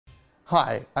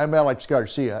Hi, I'm Alex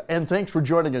Garcia, and thanks for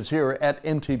joining us here at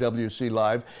NTWC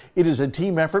Live. It is a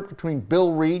team effort between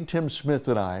Bill Reed, Tim Smith,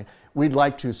 and I. We'd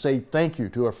like to say thank you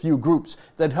to a few groups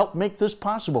that helped make this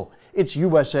possible. It's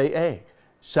USAA,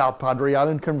 South Padre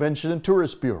Island Convention and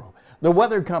Tourist Bureau, the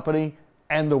Weather Company,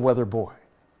 and the Weather Boy.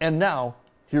 And now,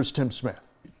 here's Tim Smith.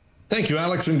 Thank you,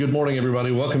 Alex, and good morning,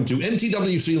 everybody. Welcome to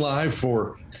NTWC Live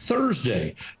for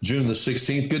Thursday, June the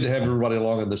 16th. Good to have everybody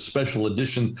along in this special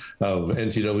edition of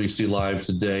NTWC Live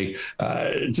today.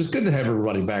 Just good to have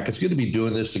everybody back. It's good to be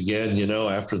doing this again,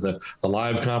 after the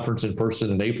live conference in person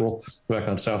in April back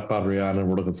on South Padre Island.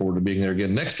 We're looking forward to being there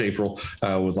again next April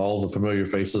with all the familiar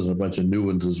faces and a bunch of new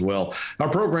ones as well. Our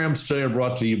programs today are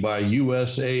brought to you by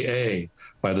USAA,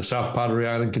 by the South Padre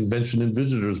Island Convention and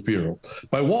Visitors Bureau,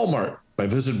 by Walmart, by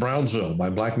Visit Brownsville,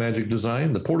 by Black Magic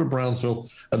Design, the Port of Brownsville,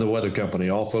 and the Weather Company,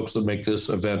 all folks that make this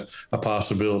event a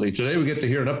possibility. Today, we get to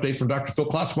hear an update from Dr. Phil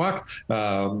Klotzbach,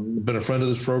 been a friend of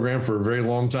this program for a very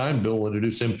long time. Bill will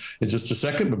introduce him in just a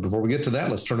second, but before we get to that,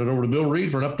 let's turn it over to Bill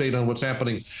Reed for an update on what's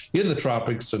happening in the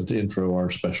tropics and to intro our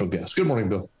special guest. Good morning,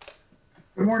 Bill.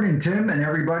 Good morning, Tim, and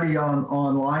everybody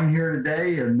online here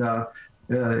today. And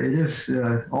it is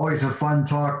always a fun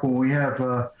talk when we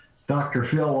have Dr.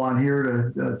 Phil on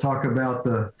here to talk about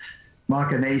the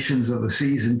machinations of the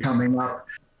season coming up.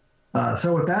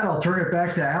 So with that, I'll turn it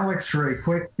back to Alex for a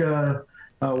quick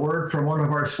word from one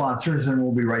of our sponsors, and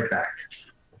we'll be right back.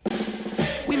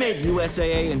 We made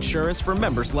USAA insurance for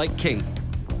members like Kate,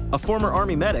 a former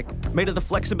Army medic made of the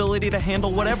flexibility to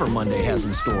handle whatever Monday has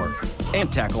in store and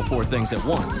tackle 4 things at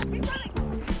once.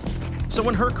 So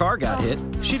when her car got hit,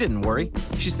 she didn't worry.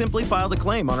 She simply filed a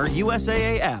claim on her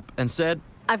USAA app and said,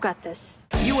 "I've got this."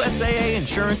 USAA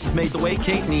insurance is made the way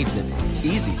Kate needs it.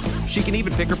 Easy. She can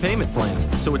even pick her payment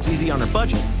plan, so it's easy on her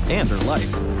budget and her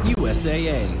life.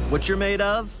 USAA. What you're made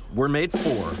of, we're made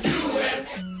for.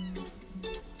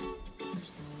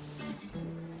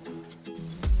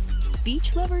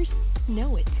 Beach lovers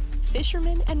know it.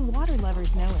 Fishermen and water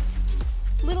lovers know it.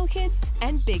 Little kids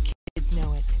and big kids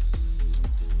know it.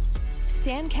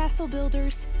 Sandcastle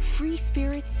builders, free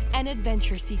spirits, and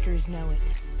adventure seekers know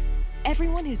it.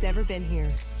 Everyone who's ever been here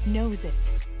knows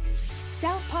it.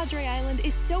 South Padre Island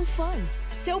is so fun,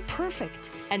 so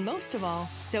perfect, and most of all,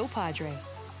 so Padre.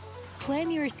 Plan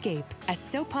your escape at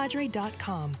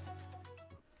sopadre.com.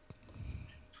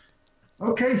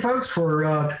 Okay, folks, we're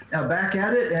back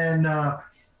at it, and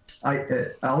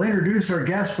I'll introduce our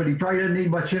guest, but he probably doesn't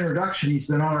need much introduction. He's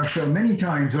been on our show many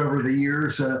times over the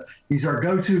years. He's our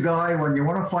go-to guy when you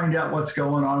want to find out what's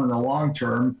going on in the long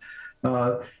term.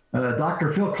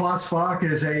 Dr. Phil Klotzbach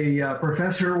is a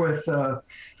professor with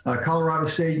Colorado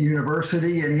State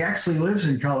University, and he actually lives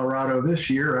in Colorado this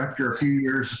year after a few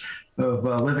years of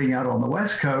living out on the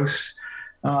West Coast.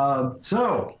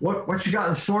 So what you got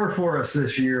in store for us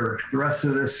this year, the rest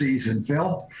of this season,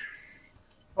 Phil?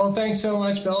 Well, thanks so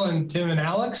much, Bill and Tim and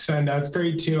Alex, and it's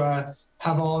great to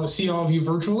see all of you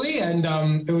virtually. And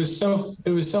it was so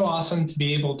awesome to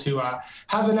be able to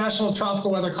have the National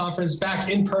Tropical Weather Conference back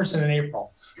in person in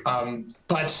April. We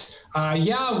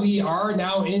are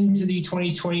now into the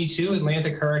 2022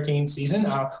 Atlantic hurricane season.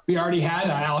 We already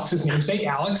had Alex's namesake,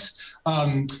 Alex,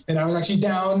 and I was actually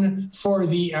down for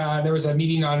there was a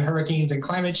meeting on hurricanes and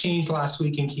climate change last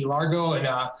week in Key Largo, and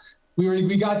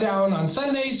we got down on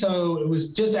Sunday, so it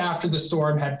was just after the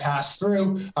storm had passed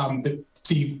through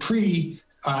the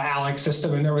Alex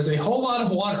system, and there was a whole lot of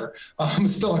water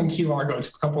still in Key Largo. It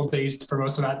took a couple of days for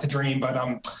most of that to drain, but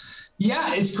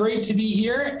it's great to be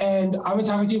here, and I'm going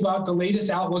to talk with you about the latest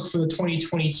outlook for the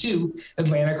 2022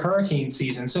 Atlantic hurricane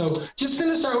season. So just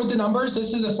going to start with the numbers.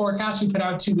 This is the forecast we put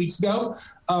out 2 weeks ago.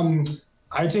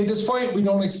 I'd say at this point, we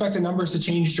don't expect the numbers to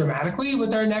change dramatically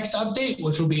with our next update,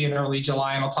 which will be in early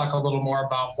July, and I'll talk a little more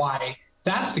about why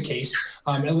that's the case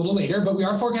a little later. But we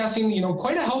are forecasting,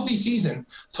 quite a healthy season.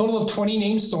 Total of 20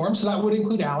 named storms, so that would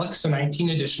include Alex, so 19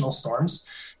 additional storms.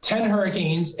 10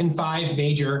 hurricanes and 5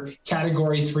 major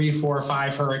category 3, 4,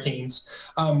 5 hurricanes.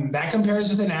 That compares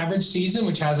with an average season,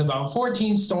 which has about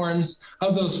 14 storms.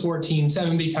 Of those 14,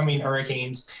 7 becoming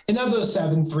hurricanes, and of those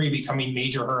 7, 3 becoming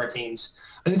major hurricanes.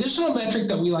 An additional metric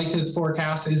that we like to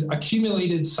forecast is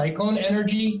accumulated cyclone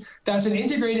energy. That's an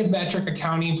integrated metric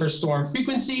accounting for storm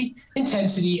frequency,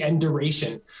 intensity, and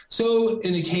duration. So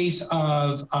in the case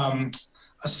of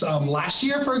last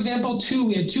year, for example,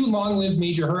 we had 2 long-lived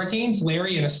major hurricanes,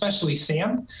 Larry and especially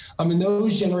Sam, and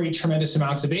those generate tremendous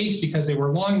amounts of ACE because they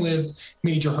were long-lived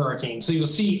major hurricanes. So you'll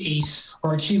see ACE,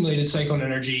 or accumulated cyclone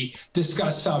energy,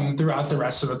 discussed throughout the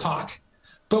rest of the talk.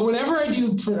 But whenever I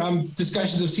do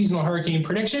discussions of seasonal hurricane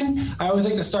prediction, I always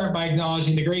like to start by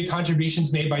acknowledging the great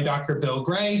contributions made by Dr. Bill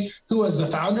Gray, who was the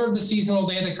founder of the Seasonal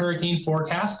Atlantic Hurricane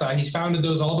Forecast. He's founded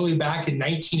those all the way back in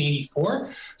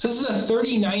 1984. So this is the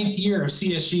 39th year of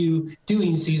CSU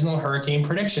doing seasonal hurricane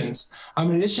predictions.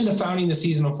 In addition to founding the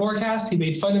seasonal forecast, he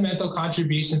made fundamental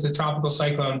contributions to tropical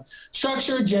cyclone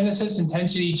structure, genesis,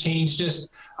 intensity change,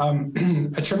 just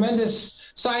a tremendous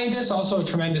scientist, also a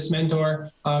tremendous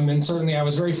mentor. And certainly I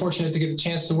was very fortunate to get the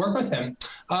chance to work with him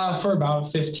for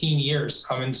about 15 years.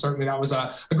 And certainly that was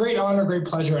a great honor, great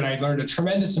pleasure. And I learned a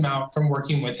tremendous amount from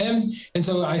working with him. And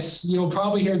so you'll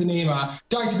probably hear the name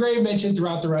Dr. Gray mentioned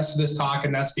throughout the rest of this talk.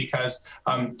 And that's because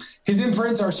his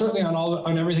imprints are certainly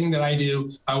on everything that I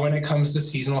do when it comes to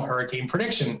seasonal hurricane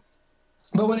prediction.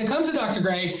 But when it comes to Dr.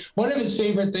 Gray, one of his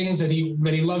favorite things that he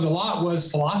loved a lot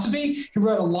was philosophy. He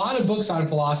wrote a lot of books on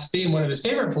philosophy, and one of his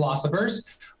favorite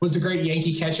philosophers was the great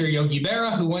Yankee catcher Yogi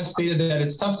Berra, who once stated that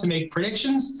it's tough to make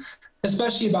predictions,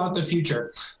 especially about the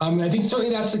future. And I think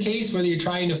certainly that's the case, whether you're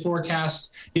trying to forecast,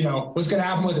 what's going to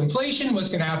happen with inflation,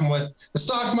 what's going to happen with the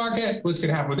stock market, what's going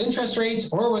to happen with interest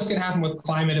rates, or what's going to happen with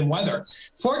climate and weather.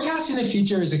 Forecasting the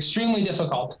future is extremely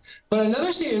difficult. But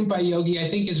another statement by Yogi, I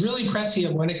think, is really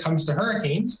prescient when it comes to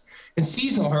hurricanes and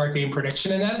seasonal hurricane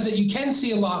prediction, and that is that you can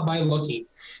see a lot by looking.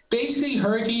 Basically,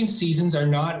 hurricane seasons are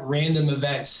not random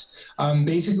events.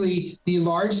 Basically, the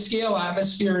large-scale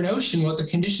atmosphere and ocean, what the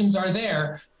conditions are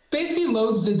there, basically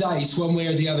loads the dice one way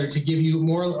or the other to give you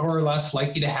more or less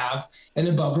likely to have an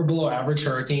above or below average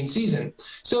hurricane season.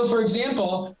 So for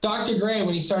example, Dr. Gray,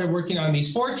 when he started working on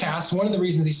these forecasts, one of the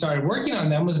reasons he started working on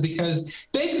them was because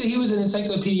basically he was an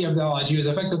encyclopedia of knowledge. He was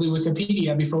effectively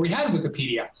Wikipedia before we had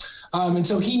Wikipedia. And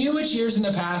so he knew which years in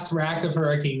the past were active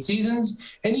hurricane seasons,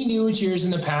 and he knew which years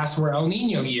in the past were El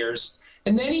Nino years.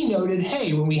 And then he noted,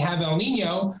 hey, when we have El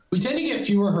Nino, we tend to get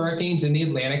fewer hurricanes in the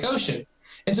Atlantic Ocean.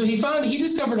 And so he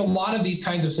discovered a lot of these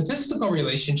kinds of statistical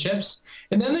relationships.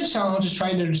 And then the challenge is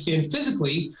trying to understand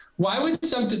physically, why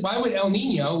would El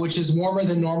Nino, which is warmer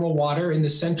than normal water in the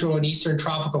central and eastern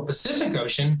tropical Pacific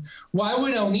Ocean, why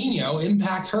would El Nino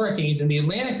impact hurricanes in the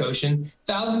Atlantic Ocean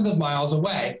thousands of miles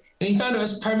away? And he found it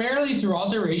was primarily through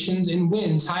alterations in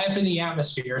winds high up in the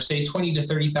atmosphere, say 20 to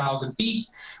 30,000 feet.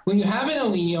 When you have an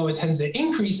El Nino, it tends to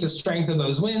increase the strength of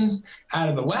those winds out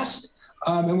of the west.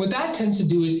 And what that tends to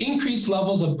do is increase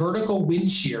levels of vertical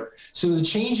wind shear, so the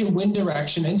change in wind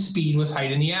direction and speed with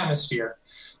height in the atmosphere.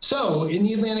 So in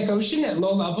the Atlantic Ocean, at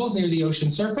low levels near the ocean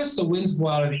surface, the winds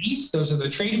blow out of the east. Those are the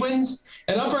trade winds.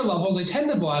 At upper levels, they tend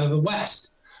to blow out of the west.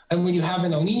 And when you have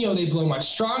an El Nino, they blow much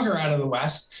stronger out of the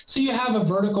west. So you have a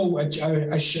vertical,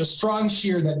 a strong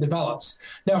shear that develops.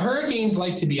 Now, hurricanes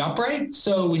like to be upright.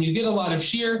 So when you get a lot of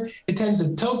shear, it tends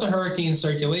to tilt the hurricane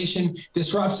circulation,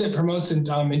 disrupts it, promotes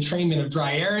entrainment of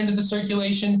dry air into the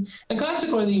circulation. And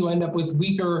consequently, you end up with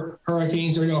weaker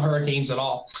hurricanes or no hurricanes at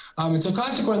all. And so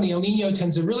consequently, El Nino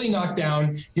tends to really knock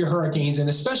down your hurricanes, and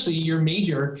especially your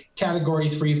major category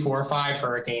 3, 4, 5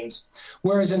 hurricanes.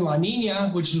 Whereas in La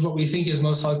Nina, which is what we think is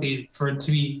most likely for it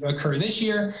to occur this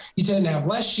year, you tend to have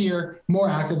less shear, more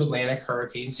active Atlantic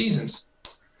hurricane seasons.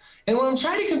 And what I'm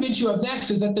trying to convince you of next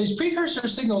is that those precursor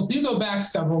signals do go back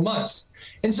several months.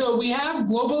 And so we have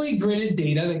globally gridded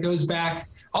data that goes back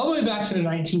all the way back to the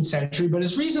 19th century, but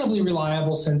is reasonably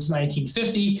reliable since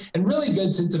 1950 and really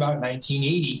good since about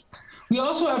 1980. We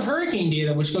also have hurricane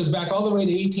data, which goes back all the way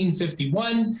to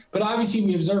 1851, but obviously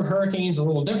we observe hurricanes a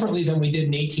little differently than we did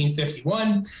in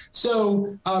 1851.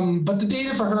 So, but the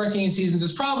data for hurricane seasons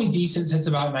is probably decent since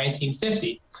about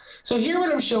 1950. So here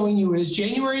what I'm showing you is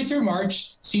January through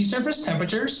March sea surface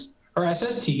temperatures, or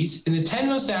SSTs, in the 10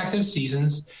 most active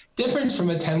seasons, different from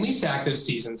the 10 least active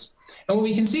seasons. And what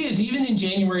we can see is even in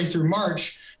January through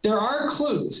March, there are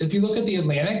clues. If you look at the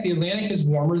Atlantic is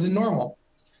warmer than normal.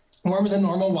 Warmer than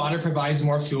normal water provides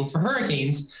more fuel for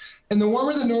hurricanes. And the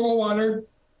warmer than normal water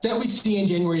that we see in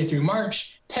January through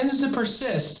March tends to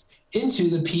persist into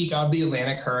the peak of the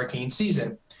Atlantic hurricane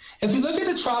season. If we look at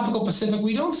the tropical Pacific,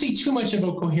 we don't see too much of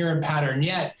a coherent pattern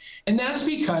yet. And that's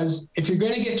because if you're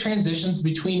going to get transitions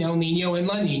between El Nino and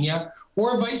La Nina,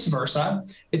 or vice versa,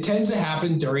 it tends to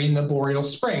happen during the boreal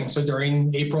spring, so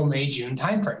during April, May, June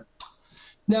timeframe.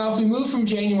 Now, if we move from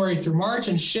January through March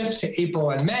and shift to April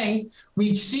and May,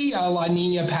 we see a La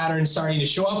Nina pattern starting to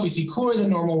show up. We see cooler than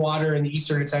normal water in the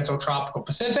eastern and central tropical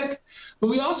Pacific, but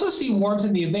we also see warmth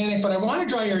in the Atlantic. But I want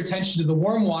to draw your attention to the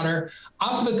warm water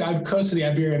off the coast of the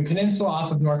Iberian Peninsula,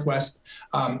 off of northwest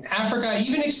Africa,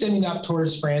 even extending up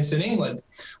towards France and England.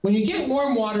 When you get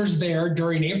warm waters there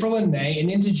during April and May and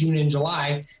into June and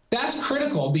July, that's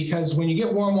critical because when you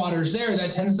get warm waters there,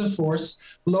 that tends to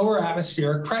force lower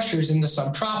atmospheric pressures in the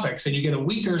subtropics, and you get a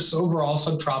weaker overall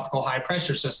subtropical high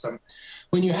pressure system.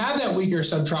 When you have that weaker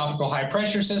subtropical high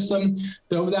pressure system,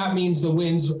 though, that means the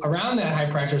winds around that high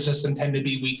pressure system tend to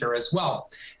be weaker as well.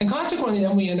 And consequently,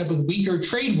 then we end up with weaker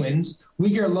trade winds,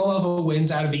 weaker low-level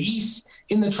winds out of the east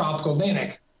in the tropical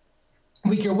Atlantic.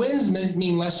 Weaker winds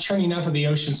mean less churning up of the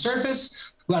ocean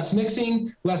surface, less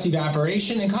mixing, less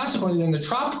evaporation, and consequently then the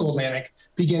tropical Atlantic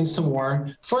begins to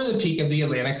warm for the peak of the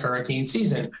Atlantic hurricane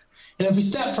season. And if we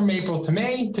step from April to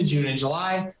May to June and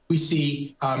July, we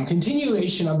see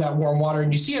continuation of that warm water,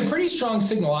 and you see a pretty strong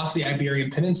signal off the Iberian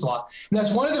Peninsula. And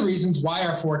that's one of the reasons why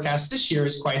our forecast this year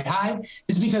is quite high,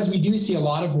 is because we do see a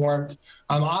lot of warmth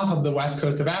off of the west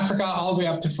coast of Africa all the way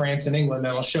up to France and England,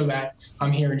 and I'll show that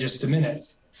here in just a minute.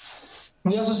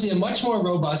 We also see a much more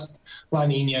robust La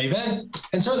Nina event,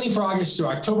 and certainly for August through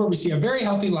October, we see a very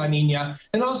healthy La Nina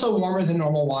and also warmer than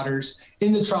normal waters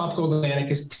in the tropical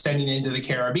Atlantic extending into the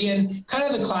Caribbean, kind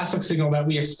of the classic signal that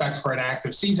we expect for an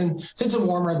active season. Since a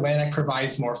warmer Atlantic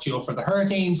provides more fuel for the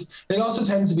hurricanes, it also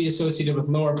tends to be associated with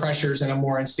lower pressures and a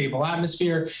more unstable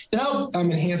atmosphere to help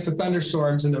enhance the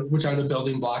thunderstorms, which are the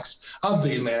building blocks of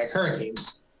the Atlantic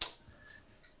hurricanes.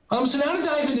 So now to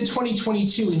dive into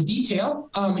 2022 in detail,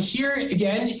 here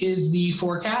again is the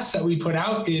forecast that we put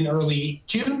out in early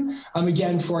June.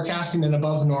 Again, forecasting an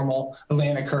above normal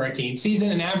Atlantic hurricane season.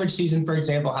 An average season, for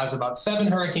example, has about 7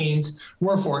 hurricanes.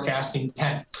 We're forecasting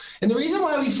 10. And the reason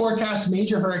why we forecast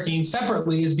major hurricanes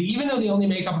separately is even though they only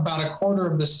make up about a quarter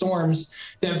of the storms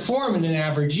that form in an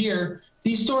average year,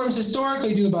 these storms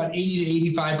historically do about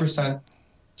 80 to 85%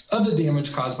 of the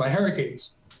damage caused by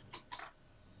hurricanes.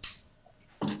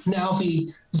 Now, if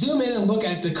we zoom in and look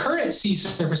at the current sea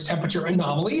surface temperature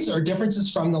anomalies or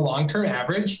differences from the long-term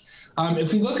average,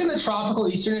 if we look in the tropical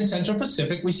eastern and central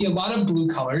Pacific, we see a lot of blue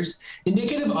colors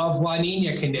indicative of La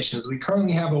Nina conditions. We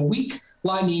currently have a weak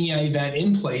La Nina event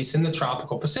in place in the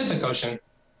tropical Pacific Ocean.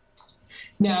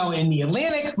 Now, in the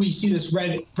Atlantic, we see this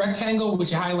red rectangle,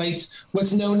 which highlights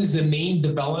what's known as the main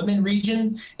development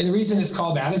region. And the reason it's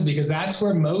called that is because that's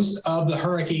where most of the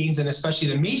hurricanes, and especially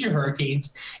the major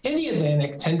hurricanes in the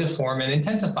Atlantic, tend to form and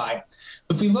intensify.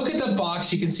 If we look at the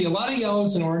box, you can see a lot of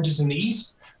yellows and oranges in the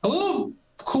east, a little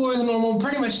cooler than normal,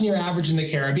 pretty much near average in the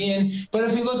Caribbean. But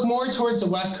if we look more towards the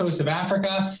west coast of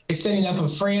Africa, extending up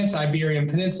of France, Iberian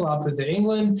Peninsula up into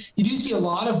England, you do see a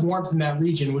lot of warmth in that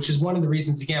region, which is one of the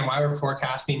reasons, again, why we're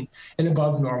forecasting an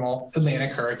above normal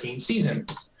Atlantic hurricane season.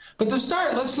 But to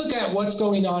start, let's look at what's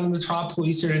going on in the tropical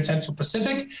eastern and central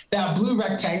Pacific. That blue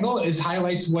rectangle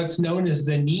highlights what's known as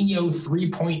the Nino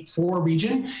 3.4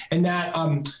 region. And that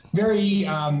very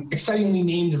excitingly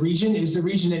named region is the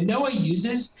region that NOAA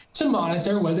uses to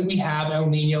monitor whether we have El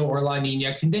Nino or La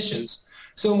Nina conditions.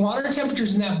 So water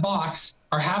temperatures in that box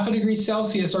are 0.5 degrees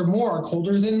Celsius or more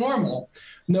colder than normal.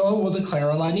 NOAA will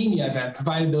declare a La Nina event,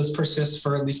 provided those persist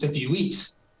for at least a few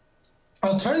weeks.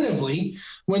 Alternatively,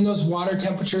 when those water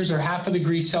temperatures are 0.5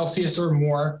 degrees Celsius or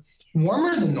more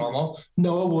warmer than normal,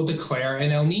 NOAA will declare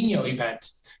an El Nino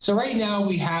event. So right now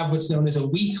we have what's known as a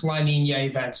weak La Nina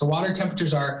event. So water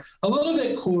temperatures are a little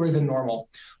bit cooler than normal.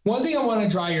 One thing I want to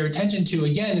draw your attention to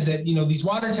again is that, these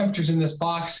water temperatures in this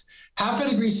box, 0.5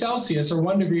 degree Celsius or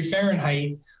 1 degree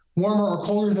Fahrenheit, warmer or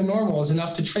colder than normal is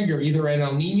enough to trigger either an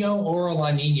El Nino or a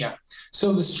La Nina.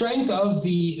 So the strength of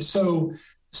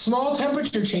small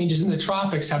temperature changes in the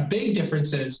tropics have big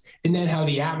differences in then how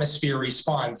the atmosphere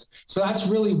responds. So that's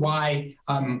really why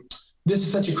this is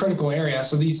such a critical area.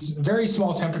 So these very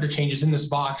small temperature changes in this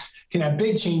box can have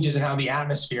big changes in how the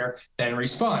atmosphere then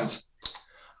responds.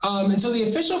 And so the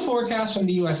official forecast from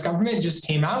the U.S. government just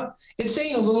came out. It's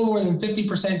saying a little more than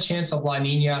 50% chance of La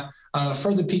Nina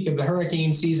for the peak of the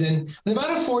hurricane season, and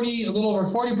about a little over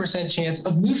 40% chance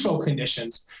of neutral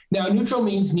conditions. Now, neutral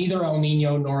means neither El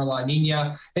Nino nor La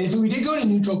Nina. And if we did go to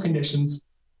neutral conditions,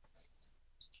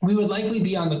 we would likely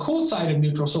be on the cool side of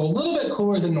neutral, so a little bit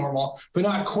cooler than normal, but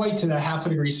not quite to the 0.5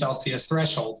 degree Celsius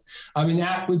threshold. And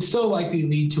that would still likely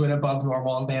lead to an above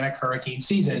normal Atlantic hurricane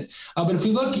season. But if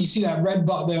we look, you see that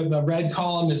the red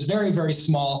column is very, very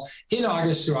small. In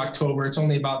August through October, it's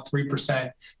only about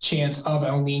 3% chance of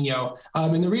El Nino.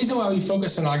 And the reason why we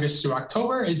focus on August through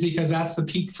October is because that's the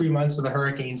peak 3 months of the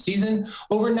hurricane season.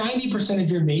 Over 90%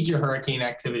 of your major hurricane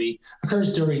activity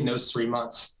occurs during those 3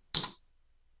 months.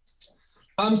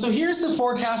 So here's the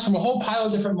forecast from a whole pile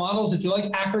of different models. If you like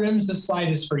acronyms, this slide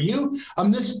is for you.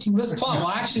 This plot will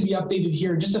actually be updated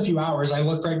here in just a few hours. I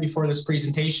looked right before this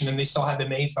presentation and they still had the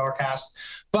May forecast.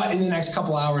 But in the next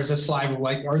couple hours, this slide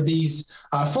these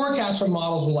forecasts from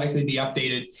models will likely be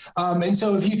updated. And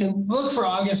so if you can look for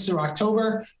August through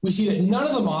October, we see that none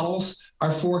of the models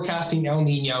are forecasting El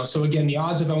Nino. So again, the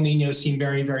odds of El Nino seem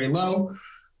very, very low.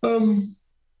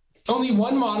 Only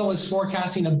one model is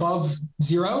forecasting above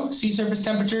 0 sea surface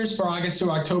temperatures for August through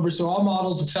October. So all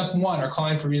models except one are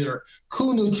calling for either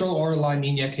cool neutral or La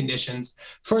Nina conditions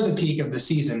for the peak of the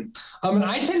season. And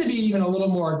I tend to be even a little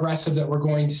more aggressive that we're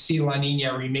going to see La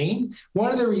Nina remain.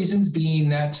 One of the reasons being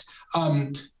that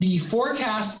the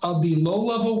forecast of the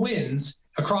low-level winds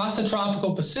across the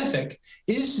tropical Pacific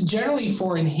is generally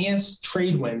for enhanced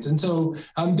trade winds. And so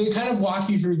to kind of walk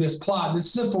you through this plot,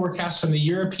 this is a forecast from the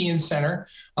European Center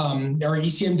or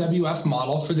ECMWF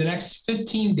model for the next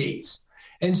 15 days.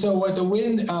 And so what the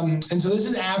wind, and so this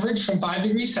is average from 5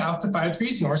 degrees south to 5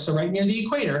 degrees north, so right near the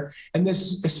equator. And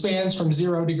this spans from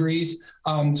 0 degrees,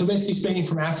 so basically spanning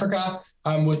from Africa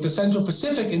with the Central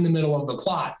Pacific in the middle of the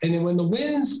plot. And then when the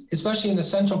winds, especially in the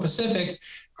Central Pacific,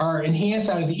 are enhanced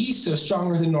out of the east, so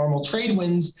stronger than normal trade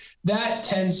winds, that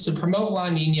tends to promote La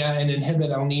Nina and inhibit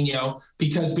El Nino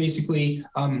because basically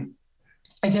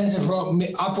it tends to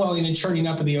promote upwelling and churning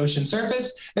up of the ocean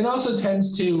surface, and also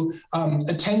tends to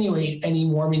attenuate any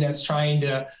warming that's trying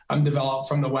to develop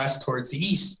from the west towards the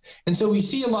east. And so we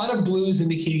see a lot of blues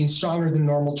indicating stronger than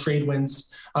normal trade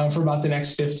winds for about the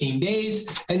next 15 days.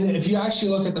 And if you actually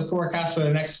look at the forecast for the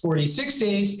next 46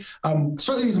 days,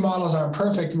 certainly these models aren't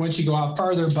perfect once you go out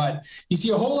farther, but you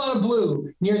see a whole lot of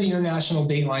blue near the international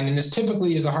date line. And this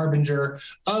typically is a harbinger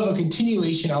of a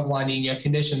continuation of La Nina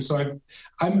conditions. So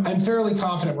I'm fairly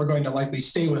confident we're going to likely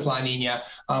stay with La Nina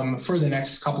for the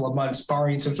next couple of months,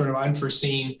 barring some sort of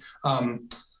unforeseen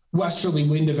westerly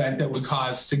wind event that would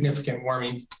cause significant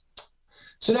warming.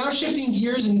 So now shifting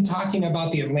gears and talking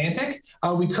about the Atlantic,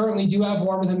 we currently do have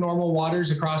warmer than normal waters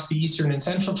across the eastern and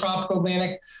central tropical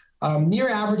Atlantic, near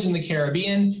average in the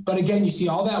Caribbean. But again, you see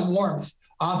all that warmth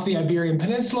off the Iberian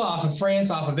Peninsula, off of France,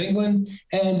 off of England.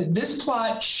 And this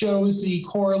plot shows the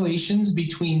correlations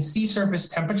between sea surface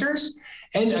temperatures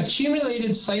and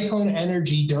accumulated cyclone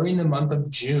energy during the month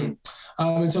of June.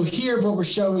 And so here what we're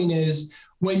showing is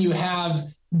when you have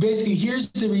basically,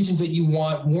 here's the regions that you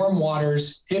want warm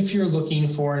waters if you're looking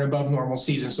for an above normal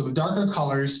season. So the darker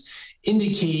colors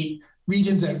indicate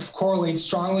regions that correlate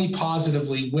strongly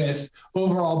positively with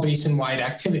overall basin-wide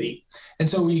activity. And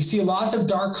so we see lots of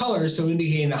dark colors, so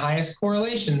indicating the highest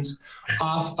correlations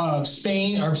off of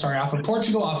Spain, or sorry, off of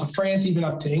Portugal, off of France, even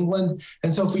up to England.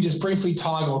 And so if we just briefly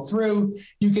toggle through,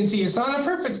 you can see it's not a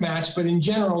perfect match, but in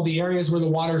general, the areas where the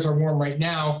waters are warm right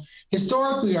now,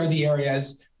 historically are the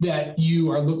areas that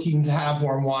you are looking to have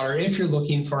warm water if you're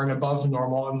looking for an above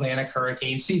normal Atlantic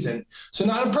hurricane season. So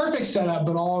not a perfect setup,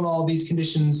 but all in all, these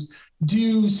conditions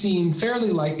do seem fairly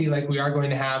likely like we are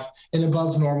going to have an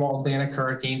above normal Atlantic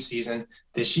hurricane season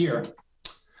this year.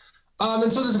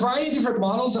 And so there's a variety of different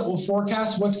models that will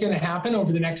forecast what's going to happen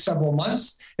over the next several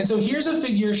months. And so here's a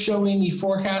figure showing the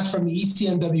forecast from the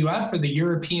ECMWF, or the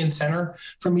European Center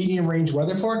for Medium Range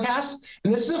Weather Forecasts.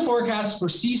 And this is a forecast for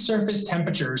sea surface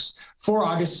temperatures for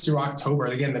August through October,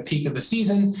 again, the peak of the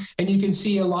season. And you can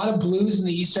see a lot of blues in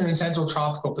the eastern and central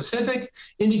tropical Pacific,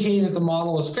 indicating that the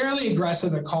model is fairly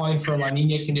aggressive at calling for La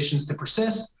Nina conditions to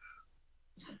persist.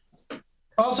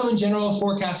 Also, in general,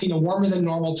 forecasting a warmer than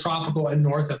normal tropical and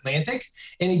North Atlantic.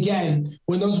 And again,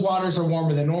 when those waters are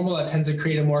warmer than normal, that tends to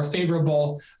create a more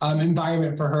favorable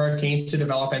environment for hurricanes to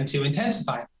develop and to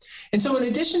intensify. And so in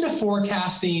addition to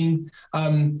forecasting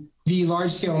the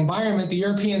large-scale environment, the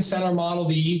European Center model,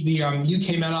 the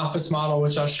UK Met Office model,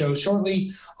 which I'll show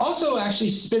shortly, also actually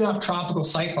spin up tropical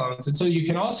cyclones. And so you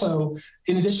can also,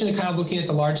 in addition to kind of looking at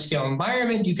the large-scale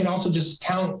environment, you can also just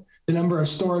count the number of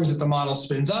storms that the model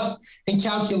spins up and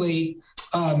calculate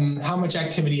how much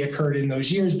activity occurred in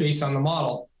those years based on the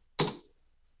model.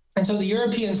 And so the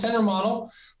European Center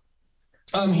model,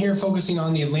 here focusing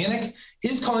on the Atlantic,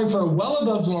 is calling for a well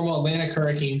above normal Atlantic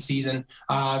hurricane season,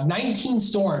 19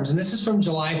 storms, and this is from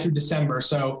July through December.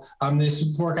 So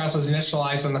this forecast was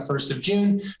initialized on the 1st of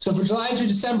June. So for July through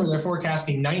December, they're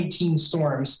forecasting 19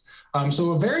 storms.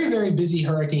 So a very, very busy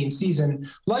hurricane season.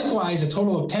 Likewise, a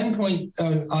total of 10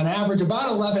 on average, about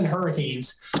 11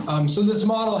 hurricanes. So this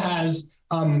model has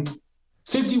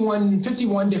 51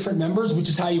 different members, which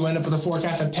is how you end up with a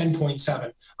forecast of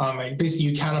 10.7. Basically,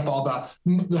 you count up all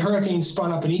the hurricanes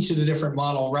spun up in each of the different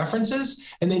model references,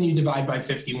 and then you divide by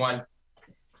 51.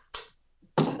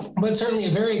 But certainly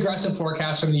a very aggressive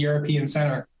forecast from the European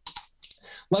Center.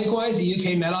 Likewise, the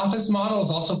UK Met Office model is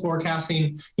also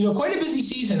forecasting, quite a busy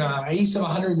season, ACE of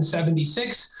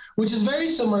 176, which is very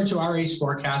similar to our ACE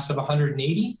forecast of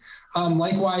 180.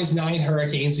 Likewise, 9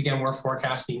 hurricanes. Again, we're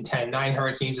forecasting 10. 9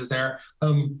 hurricanes is their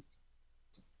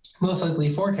most likely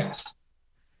forecast.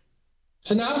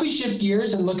 So now if we shift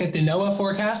gears and look at the NOAA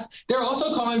forecast, they're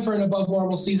also calling for an above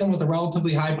normal season with a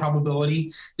relatively high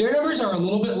probability. Their numbers are a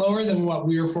little bit lower than what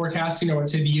we are forecasting, or what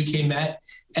say the UK Met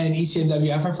and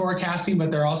ECMWF are forecasting, but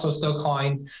they're also still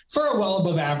calling for a well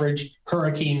above average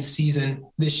hurricane season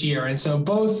this year. And so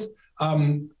both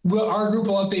our group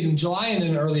will update in July, and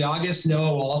in early August,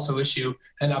 NOAA will also issue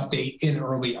an update in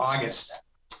early August.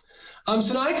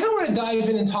 So now I kind of want to dive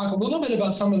in and talk a little bit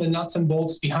about some of the nuts and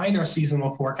bolts behind our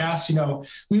seasonal forecast.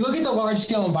 We look at the large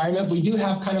scale environment. We do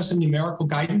have kind of some numerical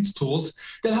guidance tools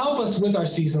that help us with our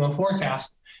seasonal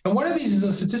forecast. And one of these is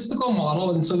a statistical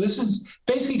model. And so this is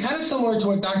basically kind of similar to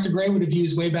what Dr. Gray would have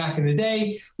used way back in the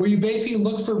day, where you basically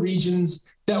look for regions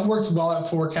that worked well at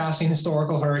forecasting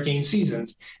historical hurricane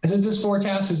seasons. And since this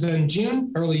forecast is in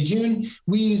June, early June,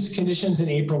 we use conditions in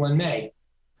April and May.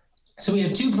 So we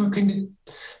have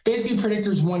basically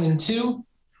predictors 1 and 2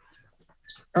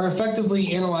 are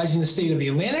effectively analyzing the state of the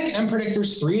Atlantic, and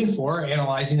predictors 3 and 4 are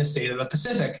analyzing the state of the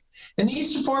Pacific. And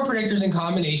these 4 predictors in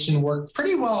combination work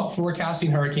pretty well at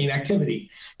forecasting hurricane activity.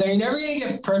 Now, you're never going to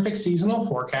get perfect seasonal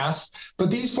forecasts,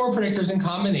 but these 4 predictors in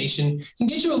combination can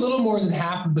get you a little more than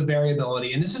half of the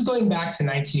variability. And this is going back to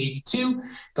 1982.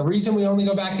 The reason we only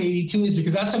go back to 82 is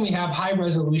because that's when we have high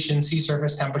resolution sea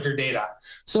surface temperature data.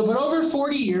 So, but over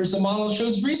 40 years, the model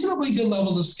shows reasonably good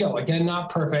levels of skill. Again, not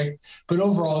perfect, but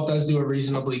overall it does do a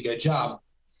reasonably good job.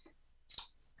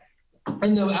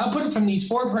 And the output from these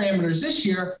 4 parameters this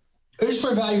year is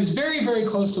for values very, very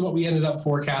close to what we ended up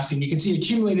forecasting. You can see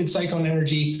accumulated cyclone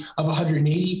energy of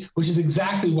 180, which is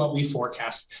exactly what we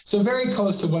forecast. So very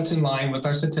close to what's in line with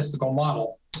our statistical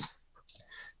model.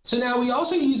 So now we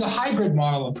also use a hybrid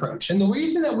model approach. And the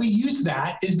reason that we use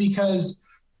that is because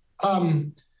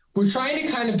we're trying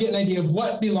to kind of get an idea of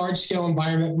what the large scale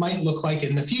environment might look like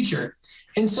in the future.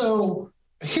 And so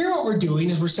here what we're doing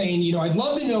is we're saying, I'd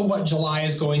love to know what July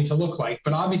is going to look like,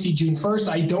 but obviously June 1st,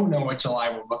 I don't know what July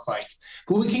will look like.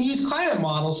 But we can use climate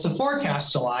models to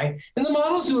forecast July, and the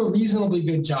models do a reasonably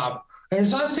good job. And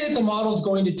it's not to say that the model is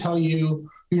going to tell you,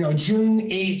 June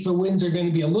 8th, the winds are going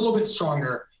to be a little bit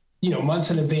stronger,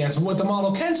 months in advance. But what the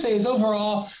model can say is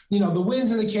overall, the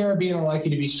winds in the Caribbean are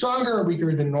likely to be stronger or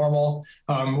weaker than normal.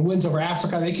 Winds over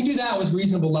Africa, they can do that with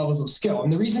reasonable levels of skill.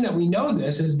 And the reason that we know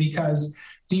this is because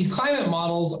these climate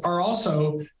models are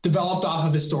also developed off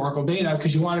of historical data,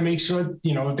 because you want to make sure,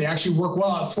 that they actually work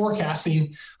well at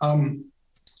forecasting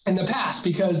in the past,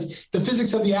 because the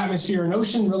physics of the atmosphere and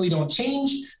ocean really don't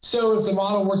change. So if the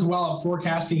model worked well at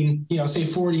forecasting, say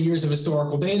 40 years of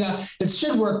historical data, it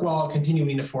should work well at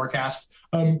continuing to forecast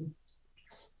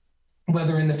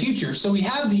weather in the future. So we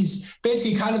have these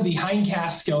basically kind of the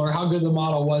hindcast skill, or how good the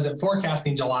model was at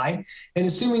forecasting July. And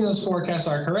assuming those forecasts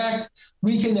are correct,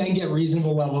 we can then get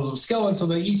reasonable levels of skill. And so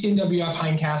the ECMWF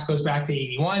hindcast goes back to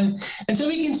 81. And so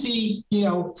we can see,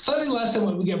 slightly less than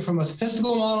what we get from a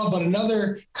statistical model, but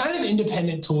another kind of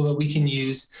independent tool that we can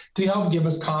use to help give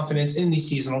us confidence in these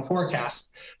seasonal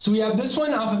forecasts. So we have this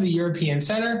one off of the European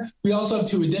Center. We also have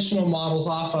 2 additional models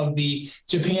off of the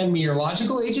Japan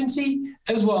Meteorological Agency,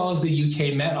 as well as the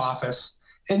UK Met Office.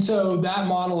 And so that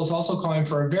model is also calling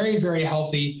for a very, very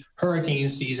healthy hurricane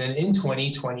season in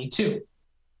 2022.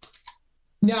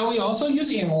 Now, we also use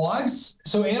analogs.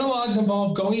 So analogs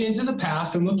involve going into the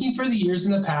past and looking for the years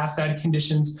in the past that had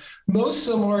conditions most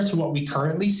similar to what we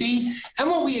currently see and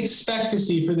what we expect to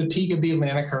see for the peak of the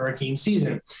Atlantic hurricane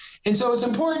season. And so it's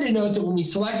important to note that when we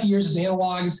select years as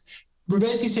analogs, we're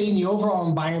basically saying the overall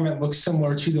environment looks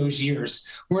similar to those years.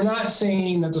 We're not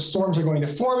saying that the storms are going to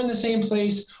form in the same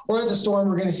place, or that the storm,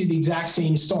 we're going to see the exact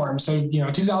same storm. So,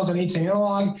 2008's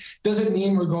analog doesn't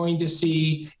mean we're going to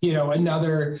see,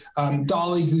 another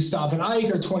Dolly, Gustav, and Ike,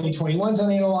 or 2021's an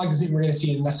analog doesn't mean we're going to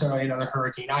see necessarily another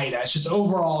Hurricane Ida. It's just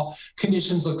overall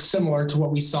conditions look similar to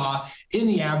what we saw in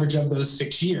the average of those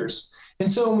 6 years.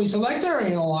 And so when we selected our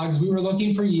analogs, we were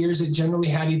looking for years that generally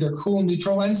had either cool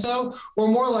neutral ENSO or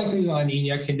more likely La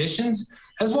Nina conditions,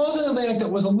 as well as an Atlantic that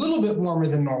was a little bit warmer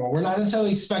than normal. We're not necessarily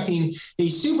expecting a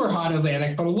super hot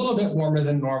Atlantic, but a little bit warmer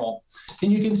than normal.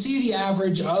 And you can see the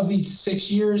average of these 6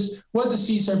 years, what the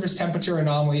sea surface temperature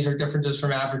anomalies or differences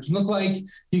from average look like.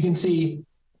 You can see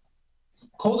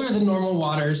colder than normal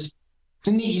waters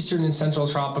in the eastern and central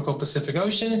tropical Pacific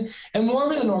Ocean, and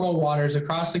warmer than normal waters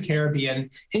across the Caribbean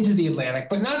into the Atlantic,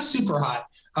 but not super hot.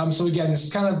 So again, this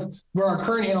is kind of where our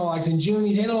current analogs in June.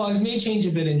 These analogs may change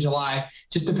a bit in July,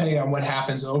 just depending on what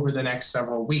happens over the next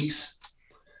several weeks.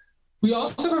 We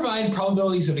also provide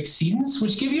probabilities of exceedance,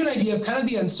 which give you an idea of kind of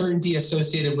the uncertainty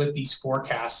associated with these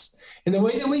forecasts. And the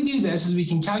way that we do this is we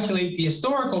can calculate the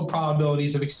historical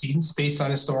probabilities of exceedance based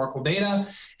on historical data.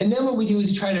 And then what we do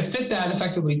is we try to fit that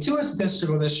effectively to a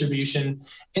statistical distribution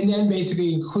and then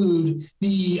basically include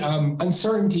the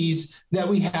uncertainties that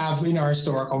we have in our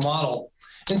historical model.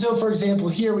 And so, for example,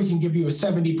 here we can give you a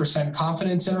 70%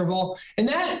 confidence interval, and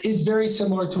that is very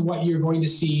similar to what you're going to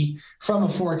see from a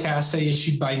forecast, say,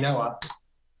 issued by NOAA.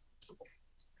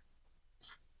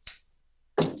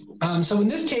 So in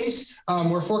this case,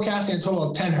 we're forecasting a total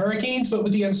of 10 hurricanes, but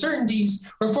with the uncertainties,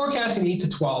 we're forecasting 8 to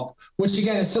 12, which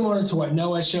again is similar to what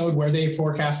NOAA showed, where they're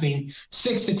forecasting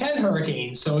 6 to 10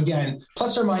 hurricanes. So again,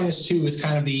 plus or minus 2 is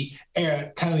kind of the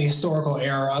historical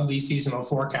error of these seasonal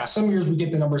forecasts. Some years we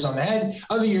get the numbers on the head,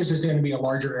 other years there's going to be a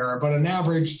larger error, but on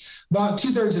average, about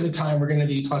 2/3 of the time, we're going to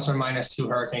be plus or minus 2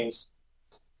 hurricanes.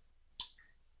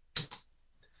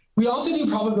 We also do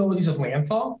probabilities of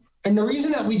landfall. And the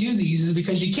reason that we do these is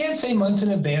because you can't say months in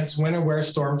advance when or where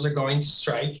storms are going to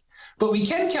strike, but we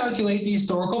can calculate the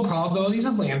historical probabilities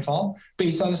of landfall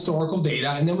based on historical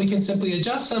data, and then we can simply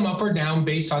adjust them up or down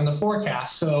based on the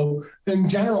forecast. So in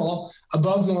general,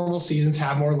 above normal seasons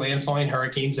have more landfalling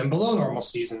hurricanes than below normal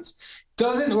seasons.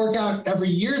 Doesn't work out every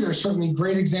year. There's certainly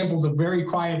great examples of very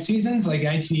quiet seasons, like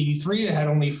 1983 that had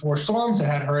only 4 storms that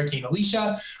had Hurricane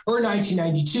Alicia, or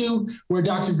 1992 where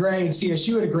Dr. Gray and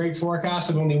CSU had a great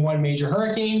forecast of only 1 major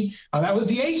hurricane. That was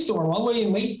the A storm all the way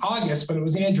in late August, but it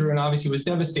was Andrew and obviously was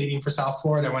devastating for South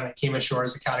Florida when it came ashore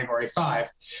as a Category 5.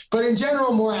 But in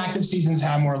general, more active seasons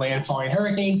have more landfalling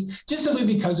hurricanes, just simply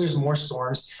because there's more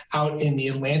storms out in the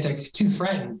Atlantic to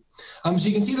threaten. So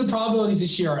you can see the probabilities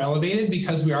this year are elevated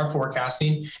because we are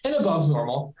forecasting an above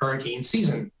normal hurricane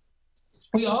season.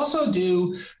 We also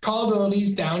do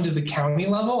probabilities down to the county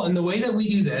level, and the way that we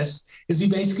do this is we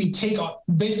basically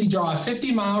draw a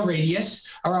 50-mile radius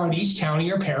around each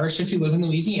county or parish if you live in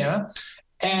Louisiana,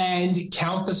 and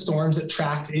count the storms that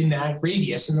tracked in that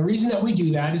radius. And the reason that we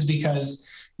do that is because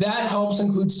that helps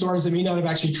include storms that may not have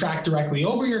actually tracked directly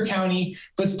over your county,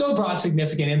 but still brought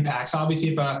significant impacts. Obviously,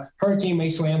 if a hurricane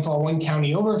makes landfall 1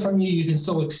 county over from you, you can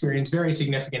still experience very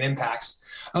significant impacts.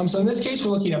 So in this case,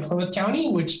 we're looking at Plymouth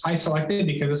County, which I selected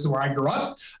because this is where I grew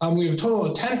up. We have a total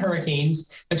of 10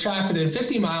 hurricanes that track within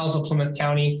 50 miles of Plymouth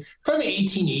County from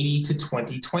 1880 to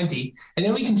 2020. And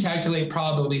then we can calculate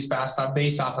probabilities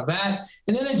based off of that,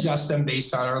 and then adjust them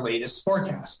based on our latest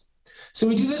forecast. So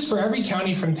we do this for every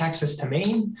county from Texas to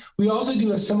Maine. We also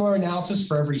do a similar analysis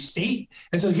for every state.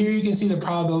 And so here you can see the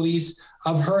probabilities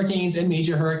of hurricanes and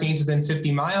major hurricanes within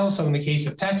 50 miles. So in the case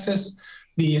of Texas,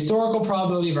 the historical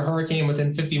probability of a hurricane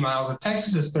within 50 miles of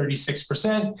Texas is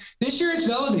 36%. This year it's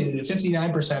validated at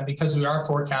 59% because we are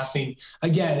forecasting,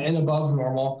 again, an above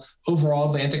normal overall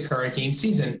Atlantic hurricane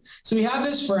season. So we have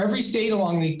this for every state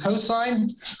along the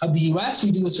coastline of the U.S.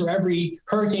 We do this for every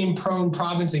hurricane-prone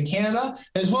province in Canada,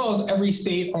 as well as every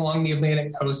state along the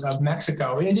Atlantic coast of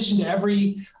Mexico, in addition to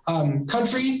every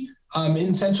country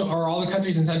in Central, or all the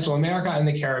countries in Central America and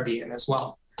the Caribbean as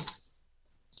well.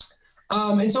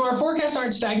 And so our forecasts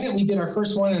aren't stagnant. We did our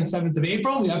first one on the 7th of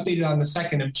April. We updated on the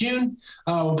 2nd of June.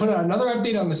 We'll put out another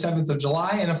update on the 7th of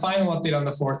July and a final update on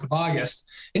the 4th of August.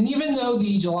 And even though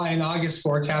the July and August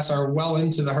forecasts are well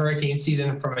into the hurricane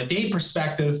season from a date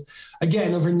perspective,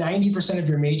 again, over 90% of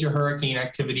your major hurricane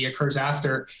activity occurs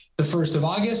after the 1st of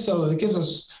August. So it gives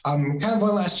us kind of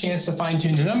one last chance to fine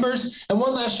tune the numbers and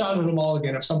one last shot at them all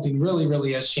again if something really,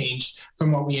 really has changed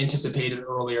from what we anticipated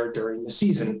earlier during the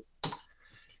season.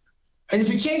 And if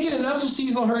you can't get enough of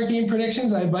seasonal hurricane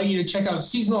predictions, I invite you to check out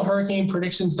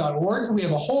seasonalhurricanepredictions.org. We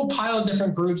have a whole pile of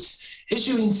different groups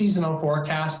issuing seasonal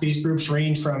forecasts. These groups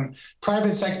range from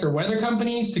private sector weather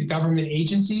companies to government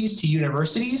agencies to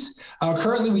universities.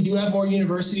 Currently, we do have more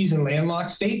universities in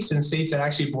landlocked states and states that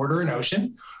actually border an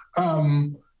ocean.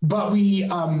 But we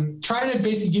try to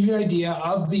basically give you an idea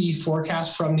of the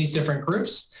forecast from these different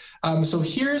groups. So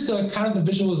here's the kind of the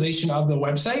visualization of the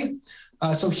website.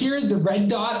 So here, the red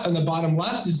dot on the bottom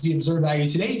left is the observed value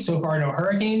to date. So far, no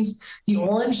hurricanes. The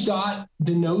orange dot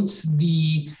denotes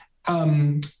the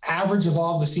average of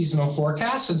all of the seasonal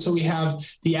forecasts. And so we have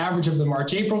the average of the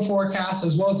March-April forecast,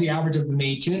 as well as the average of the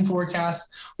May-June forecast.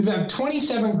 We've had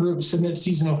 27 groups submit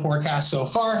seasonal forecasts so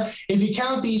far. If you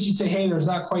count these, you'd say, hey, there's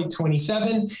not quite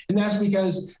 27. And that's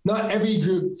because not every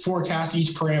group forecasts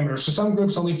each parameter. So some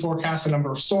groups only forecast the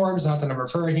number of storms, not the number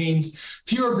of hurricanes.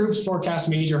 Fewer groups forecast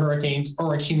major hurricanes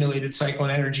or accumulated cyclone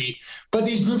energy. But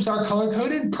these groups are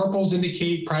color-coded. Purples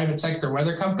indicate private sector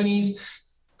weather companies.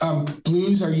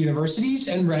 Blues are universities,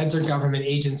 and reds are government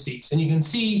agencies. And you can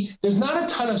see there's not a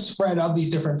ton of spread of these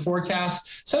different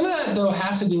forecasts. Some of that, though,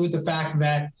 has to do with the fact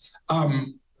that,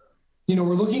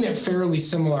 we're looking at fairly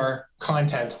similar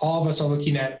content. All of us are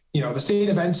looking at, the state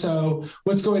of ENSO,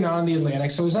 what's going on in the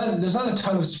Atlantic. So there's not a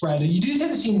ton of spread. And you do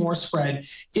tend to see more spread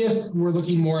if we're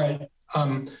looking more at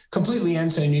completely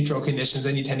ENSO neutral conditions,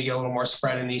 and you tend to get a little more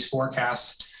spread in these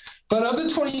forecasts. But of the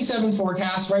 27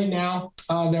 forecasts right now,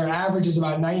 their average is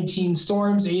about 19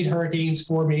 storms, 8 hurricanes,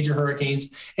 4 major hurricanes,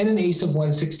 and an ACE of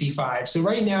 165. So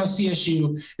right now,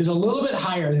 CSU is a little bit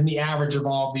higher than the average of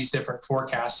all of these different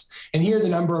forecasts. And here, the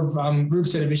number of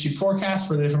groups that have issued forecasts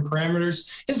for the different parameters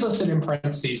is listed in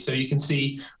parentheses. So you can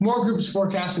see more groups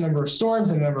forecast the number of storms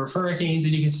and the number of hurricanes,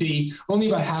 and you can see only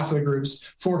about half of the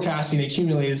groups forecasting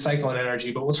accumulated cyclone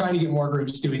energy. But we'll try to get more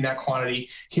groups doing that quantity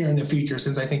here in the future,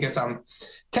 since I think it's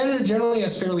generally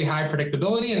has fairly high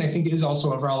predictability, and I think it is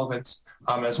also of relevance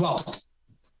as well.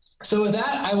 So with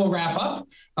that, I will wrap up.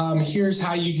 Here's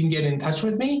how you can get in touch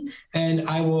with me, and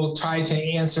I will try to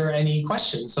answer any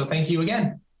questions. So thank you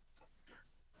again.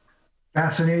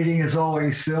 Fascinating as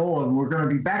always, Phil. And we're going to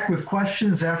be back with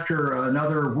questions after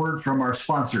another word from our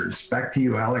sponsors. Back to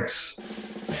you, Alex.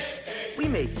 We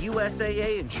made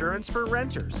USAA insurance for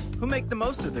renters who make the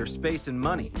most of their space and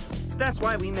money. That's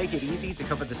why we make it easy to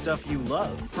cover the stuff you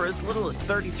love for as little as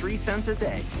 33 cents a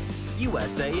day.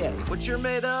 USAA, what you're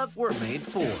made of, we're made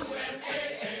for.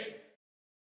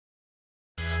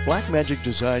 Blackmagic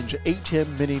Design's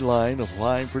ATEM Mini line of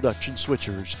live production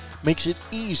switchers makes it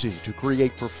easy to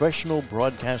create professional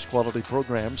broadcast quality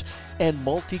programs and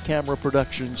multi-camera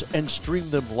productions and stream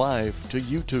them live to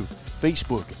YouTube,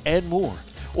 Facebook, and more,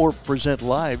 or present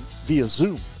live via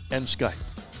Zoom and Skype.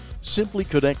 Simply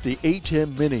connect the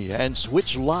ATEM Mini and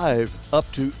switch live up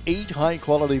to 8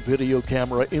 high-quality video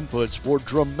camera inputs for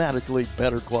dramatically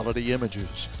better quality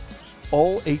images.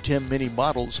 All ATEM Mini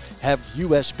models have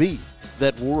USB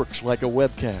that works like a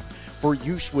webcam for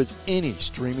use with any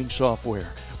streaming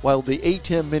software, while the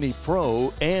ATEM Mini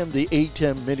Pro and the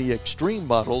ATEM Mini Extreme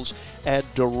models add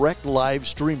direct live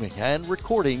streaming and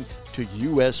recording to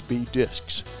USB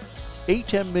discs.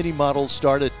 ATEM Mini models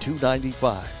start at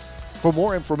 $295. For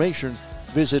more information,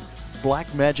 visit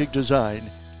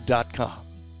blackmagicdesign.com.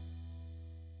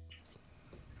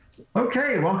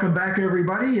 Okay, welcome back,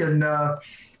 everybody, and I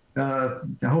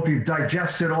hope you've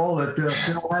digested all that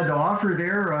Phil had to offer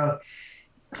there.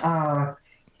 I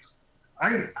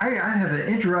have an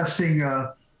interesting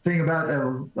thing about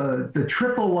the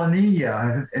triple La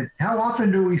Nina. How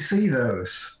often do we see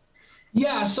those?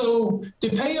 Yeah, so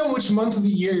depending on which month of the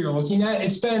year you're looking at,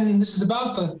 this is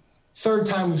about the third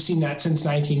time we've seen that since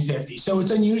 1950. So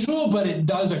it's unusual, but it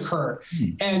does occur.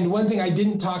 And one thing I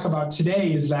didn't talk about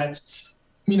today is that,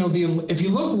 if you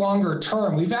look longer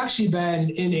term, we've actually been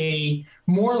in a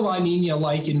more La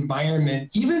Nina-like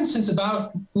environment, even since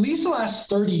about at least the last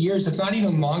 30 years, if not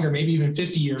even longer, maybe even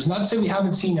 50 years. Not to say we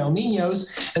haven't seen El Niños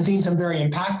and seen some very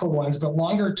impactful ones, but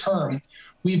longer term,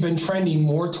 we've been trending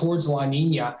more towards La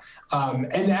Nina. And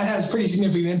that has pretty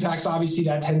significant impacts. Obviously,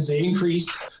 that tends to increase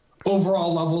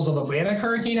overall levels of Atlantic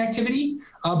hurricane activity,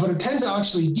 but it tends to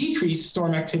actually decrease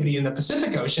storm activity in the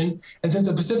Pacific Ocean. And since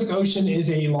the Pacific Ocean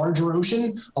is a larger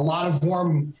ocean, a lot of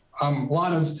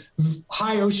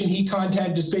high ocean heat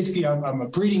content, just basically a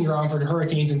breeding ground for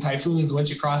hurricanes and typhoons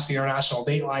once you cross the international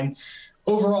date line.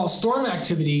 Overall storm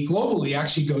activity globally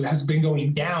actually has been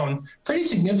going down pretty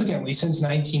significantly since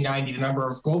 1990, the number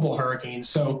of global hurricanes.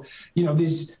 So,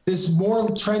 this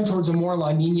more trend towards a more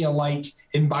La Nina-like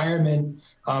environment,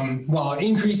 while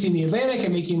increasing the Atlantic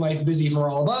and making life busy for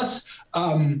all of us,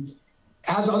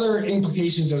 has other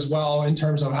implications as well in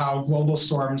terms of how global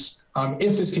storms,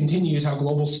 if this continues, how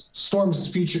global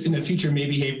storms in the future may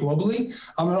behave globally. It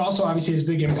also obviously has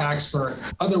big impacts for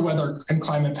other weather and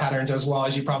climate patterns as well,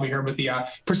 as you probably heard with the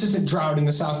persistent drought in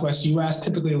the Southwest U.S.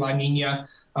 Typically La Nina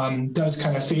does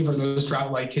kind of favor those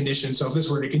drought-like conditions. So if this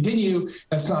were to continue,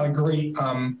 that's not a great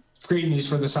news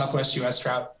for the Southwest U.S.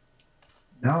 drought.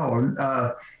 No,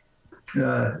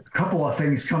 a couple of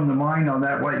things come to mind on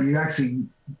that. What you actually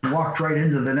walked right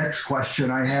into the next question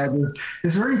I had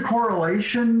is there any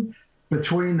correlation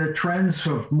between the trends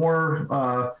of more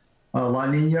La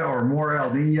Nina or more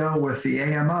El Nino with the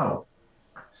AMO?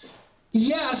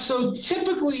 Yeah, so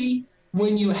typically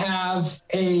when you have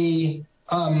a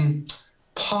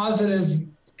positive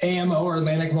AMO or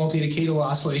Atlantic multi-decadal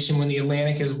oscillation, when the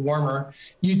Atlantic is warmer,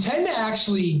 you tend to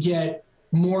actually get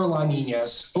more La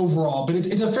Ninas overall, but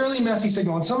it's a fairly messy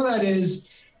signal. And some of that is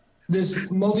this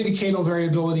multi-decadal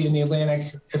variability in the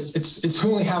Atlantic. It's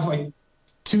only have like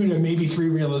 2 to maybe 3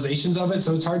 realizations of it,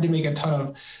 so it's hard to make a ton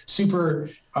of super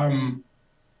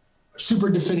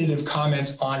definitive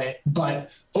comments on it.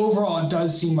 But overall, it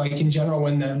does seem like in general,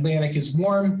 when the Atlantic is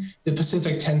warm, the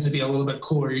Pacific tends to be a little bit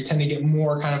cooler. You tend to get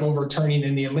more kind of overturning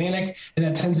in the Atlantic, and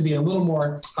that tends to be a little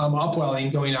more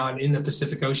upwelling going on in the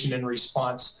Pacific Ocean in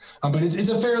response. But it's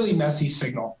a fairly messy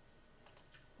signal.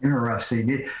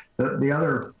 Interesting. The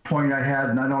other point I had,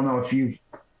 and I don't know if you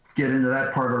get into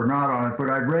that part or not on it, but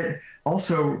I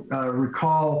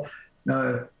recall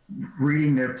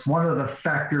reading that one of the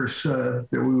factors that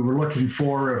we were looking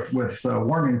for with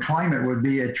warming climate would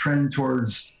be a trend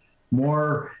towards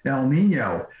more El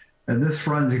Nino. And this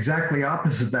runs exactly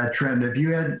opposite that trend. Have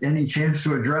you had any chance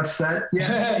to address that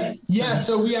yet? Yeah,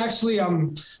 so we actually,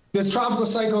 this tropical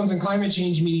cyclones and climate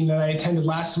change meeting that I attended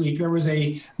last week, there was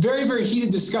a very, very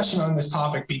heated discussion on this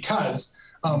topic because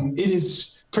it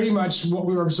is pretty much what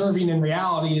we were observing in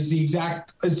reality is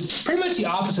pretty much the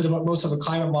opposite of what most of the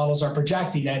climate models are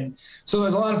projecting. And so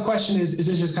there's a lot of question is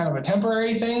this just kind of a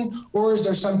temporary thing, or is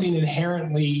there something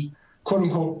inherently, quote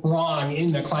unquote, wrong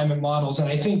in the climate models? And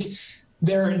I think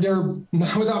they're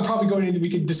without probably going into, we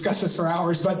could discuss this for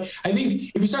hours, but I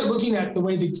think if you start looking at the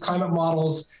way these climate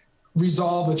models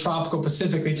resolve the tropical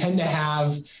Pacific, they tend to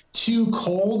have too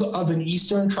cold of an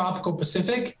eastern tropical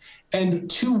Pacific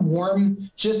and too warm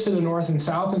just to the north and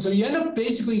south. And so you end up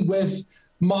basically with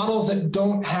models that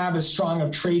don't have as strong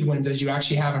of trade winds as you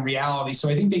actually have in reality. So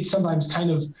I think they sometimes kind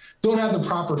of don't have the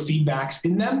proper feedbacks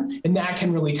in them, and that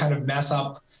can really kind of mess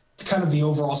up kind of the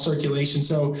overall circulation.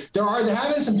 So there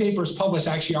have been some papers published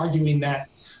actually arguing that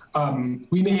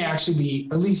we may actually be,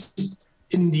 at least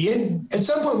in the end, at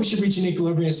some point we should reach an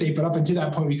equilibrium state, but up until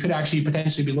that point, we could actually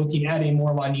potentially be looking at a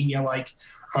more La Nina-like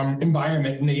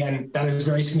environment. And again, that has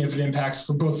very significant impacts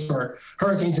for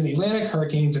hurricanes in the Atlantic,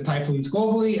 hurricanes and typhoons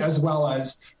globally, as well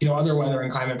as, other weather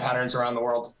and climate patterns around the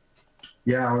world.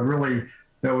 Yeah,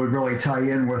 that would really tie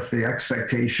in with the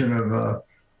expectation of a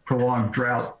prolonged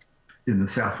drought in the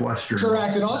southwestern.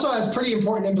 Correct. It also has pretty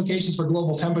important implications for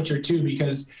global temperature too,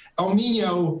 because El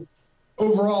Nino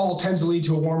overall tends to lead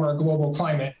to a warmer global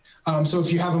climate. So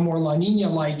if you have a more La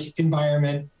Nina-like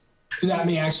environment, that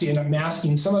may actually end up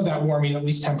masking some of that warming, at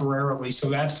least temporarily. So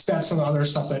that's some other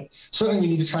stuff that certainly we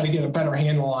need to try to get a better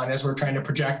handle on as we're trying to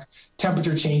project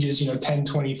temperature changes, 10,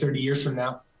 20, 30 years from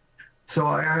now. So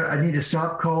I need to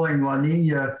stop calling La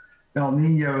Nina El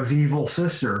Nino's evil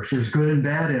sister. She's good and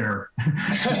bad in her.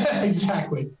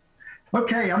 Exactly.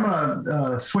 Okay, I'm going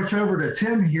to switch over to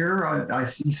Tim here.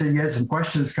 You said you had some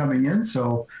questions coming in,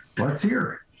 so let's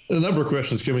hear. A number of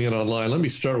questions coming in online. Let me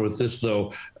start with this,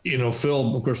 though.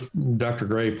 Phil, of course, Dr.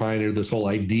 Gray pioneered this whole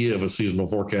idea of a seasonal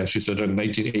forecast. She said in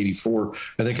 1984.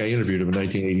 I think I interviewed him in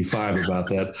 1985 about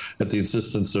that at the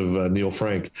insistence of Neil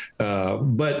Frank.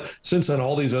 But since then,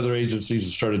 all these other agencies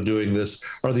have started doing this.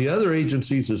 Are the other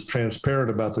agencies as transparent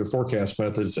about their forecast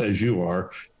methods as you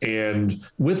are? And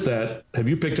with that, have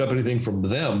you picked up anything from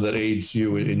them that aids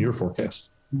you in your forecast?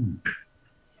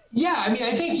 Yeah, I mean,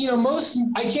 I think,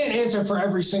 I can't answer for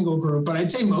every single group, but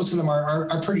I'd say most of them are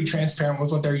pretty transparent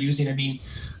with what they're using. I mean,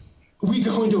 we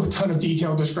go into a ton of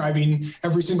detail describing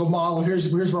every single model. Here's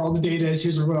where all the data is.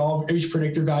 Here's what each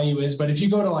predictor value is. But if you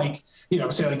go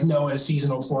to say NOAA's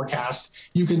seasonal forecast,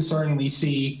 you can certainly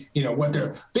see, what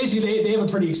they're basically, they have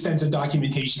a pretty extensive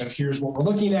documentation of here's what we're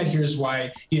looking at. Here's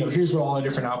why, here's what all the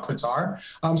different outputs are.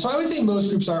 So I would say most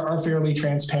groups are fairly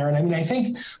transparent. I mean, I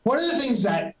think one of the things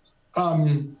that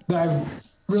I've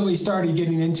really started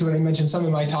getting into, and I mentioned some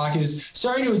in my talk, is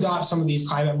starting to adopt some of these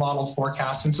climate model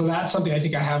forecasts. And so that's something I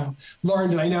think I have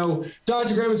learned. And I know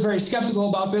Dr. Gray was very skeptical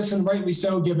about this, and rightly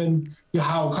so, given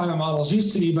how climate models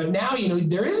used to be. But now,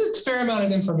 there is a fair amount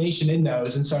of information in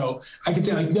those. And so I could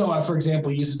say NOAA, for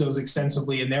example, uses those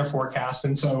extensively in their forecasts.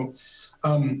 And so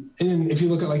and if you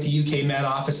look at the UK Met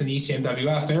Office and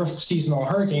ECMWF, their seasonal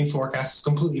hurricane forecast is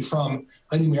completely from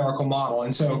a numerical model.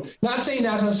 And so not saying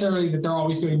that's necessarily that they're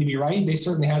always going to be right. They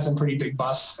certainly had some pretty big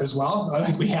busts as well,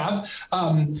 like we have.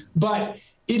 But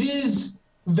it is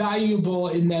valuable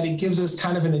in that it gives us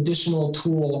kind of an additional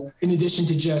tool in addition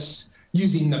to just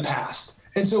using the past.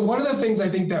 And so one of the things I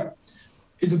think that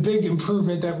is a big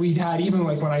improvement that we'd had, even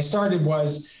when I started,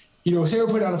 was, say we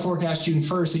put out a forecast June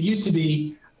 1st, it used to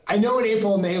be, I know what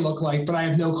April and May look like, but I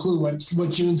have no clue what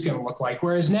June's going to look like.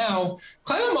 Whereas now,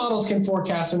 climate models can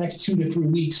forecast the next 2 to 3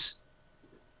 weeks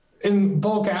in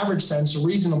bulk average sense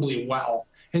reasonably well.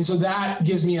 And so that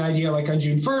gives me an idea, like on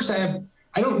June 1st,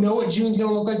 I don't know what June's going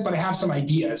to look like, but I have some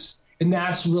ideas. And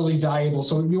that's really valuable.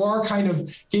 So you are kind of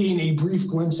getting a brief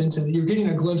glimpse you're getting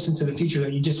a glimpse into the future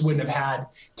that you just wouldn't have had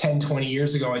 10, 20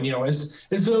 years ago. And, as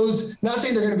those, not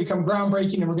saying they're going to become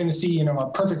groundbreaking and we're going to see, a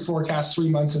perfect forecast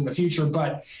 3 months in the future,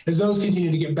 but as those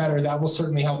continue to get better, that will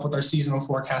certainly help with our seasonal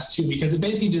forecast too, because it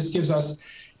basically just gives us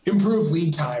improved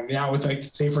lead time. Now with, like,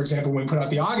 say, for example, when we put out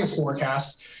the August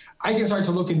forecast, I can start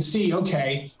to look and see,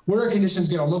 okay, what are conditions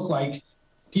going to look like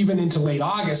even into late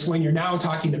August, when you're now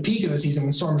talking the peak of the season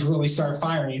when storms really start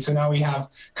firing. So now we have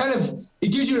it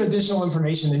gives you additional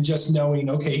information than just knowing,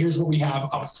 okay, here's what we have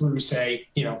up through, say,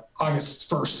 August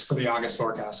 1st for the August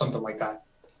forecast, something like that.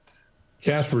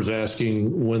 Casper's asking,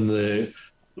 when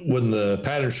the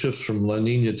pattern shifts from La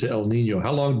Nina to El Nino,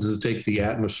 how long does it take the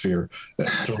atmosphere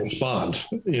to respond?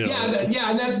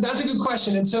 Yeah, and that's a good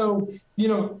question. And so,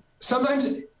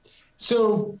 sometimes.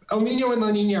 So El Nino and La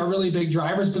Nina are really big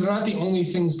drivers, but they're not the only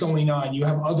things going on. You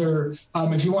have other,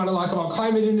 if you want to talk about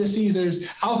climate indices, there's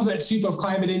alphabet soup of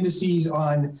climate indices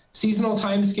on seasonal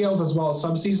timescales as well as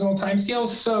subseasonal timescales.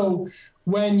 So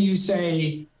when you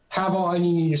say have El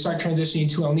Nino, you start transitioning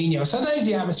to El Nino, sometimes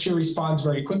the atmosphere responds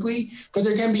very quickly, but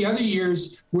there can be other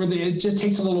years where it just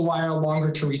takes a little while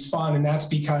longer to respond, and that's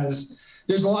because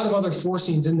there's a lot of other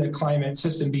forcings in the climate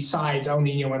system besides El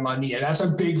Nino and La Nina. That's a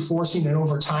big forcing, and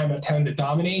over time that tend to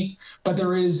dominate. But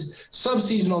there is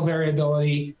subseasonal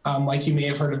variability, like you may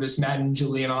have heard of this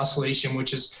Madden-Julian oscillation,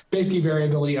 which is basically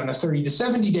variability on a 30 to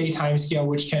 70 day time scale,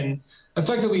 which can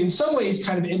effectively, in some ways,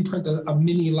 kind of imprint a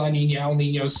mini La Nina, El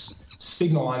Nino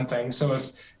signal on things. So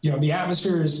if the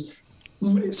atmosphere is,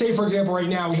 say, for example, right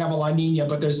now we have a La Nina,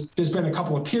 but there's been a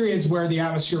couple of periods where the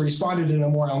atmosphere responded in a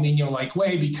more El Nino-like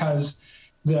way because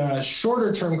the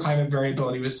shorter term climate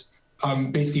variability was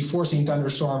basically forcing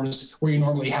thunderstorms where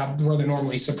they're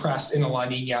normally suppressed in a La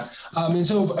Nina. And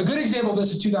so a good example of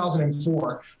this is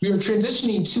 2004. We were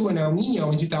transitioning to an El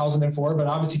Nino in 2004, but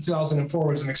obviously 2004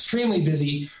 was an extremely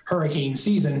busy hurricane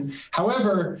season.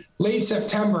 However, late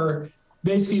September,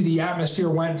 basically the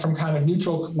atmosphere went from kind of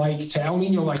neutral-like to El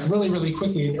Nino-like really, really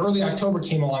quickly. And early October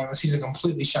came along and the season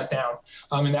completely shut down.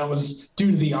 And that was due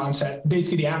to the onset.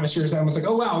 Basically, the atmosphere then was like,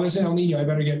 oh, wow, there's an El Nino. I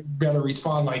better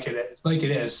respond like it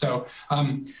is. So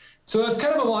that's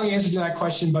kind of a long answer to that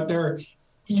question, but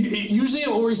usually it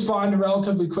will respond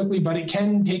relatively quickly, but it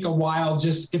can take a while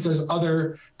just if there's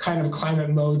other kind of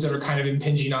climate modes that are kind of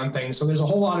impinging on things. So there's a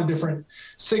whole lot of different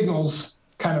signals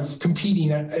kind of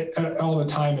competing all the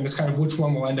time, and it's kind of which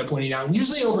one will end up winning out. And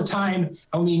usually over time,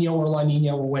 El Nino or La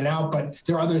Nina will win out, but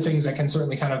there are other things that can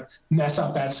certainly kind of mess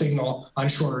up that signal on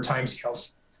shorter time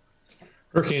scales.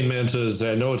 Hurricane Man says,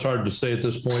 I know it's hard to say at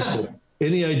this point, but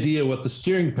any idea what the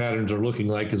steering patterns are looking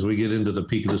like as we get into the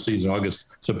peak of the season, August,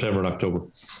 September, and October?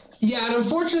 Yeah, and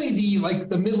unfortunately,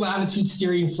 the mid-latitude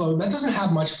steering flow, that doesn't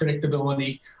have much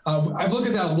predictability. I've looked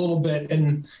at that a little bit,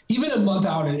 and even a month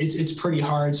out, it's pretty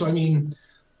hard. So,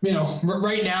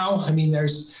 right now,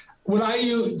 there's what I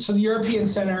use. So the European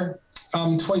Center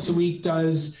twice a week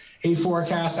does a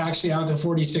forecast actually out to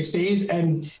 46 days,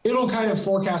 and it'll kind of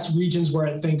forecast regions where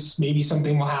it thinks maybe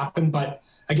something will happen. But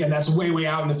again, that's way, way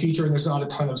out in the future, and there's not a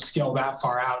ton of skill that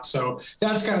far out. So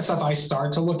that's kind of stuff I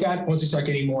start to look at once we start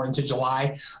getting more into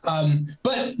July.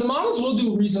 But the models will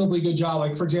do a reasonably good job.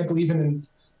 Like, for example, even in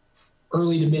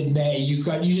early to mid-May, you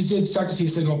just did start to see a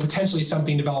signal, potentially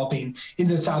something developing in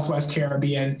the Southwest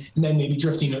Caribbean, and then maybe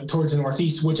drifting towards the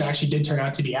Northeast, which actually did turn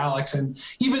out to be Alex. And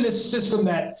even this system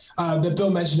that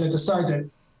Bill mentioned at the start, that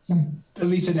at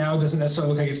least now doesn't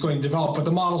necessarily look like it's going to develop, but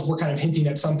the models were kind of hinting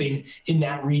at something in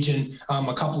that region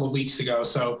a couple of weeks ago.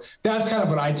 So that's kind of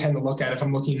what I tend to look at if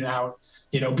I'm looking out,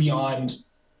 beyond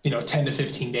 10 to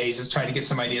 15 days, is trying to get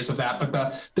some ideas of that.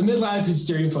 But the mid-latitude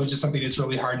steering flow is just something that's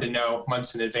really hard to know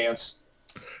months in advance.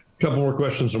 A couple more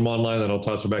questions from online, then I'll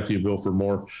toss it back to you, Bill, for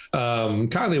more.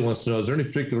 Kylie wants to know, is there any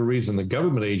particular reason the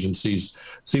government agencies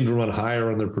seem to run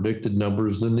higher on their predicted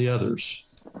numbers than the others?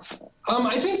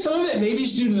 I think some of it maybe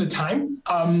is due to the time.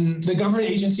 The government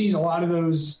agencies, a lot of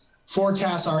those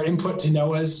forecasts are input to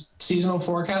NOAA's seasonal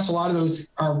forecasts. A lot of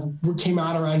those came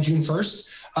out around June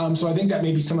 1st. So I think that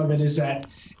maybe some of it is that,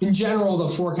 in general, the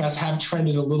forecasts have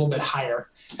trended a little bit higher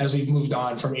as we've moved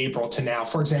on from April to now.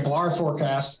 For example, our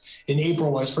forecast in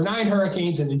April was for 9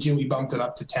 hurricanes, and in June we bumped it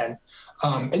up to 10.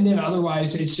 And then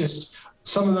otherwise, it's just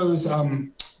some of those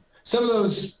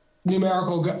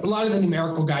numerical, a lot of the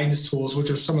numerical guidance tools, which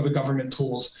are some of the government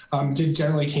tools,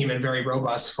 generally came in very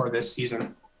robust for this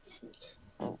season.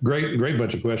 Great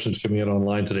bunch of questions coming in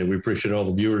online today. We appreciate all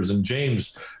the viewers. And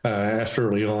James asked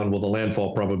early on, will the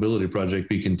landfall probability project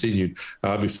be continued?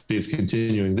 Obviously, it's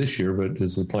continuing this year, but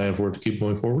is the plan for it to keep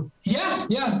going forward? Yeah,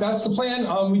 that's the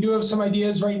plan. We do have some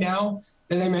ideas right now.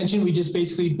 As I mentioned, we just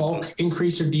basically bulk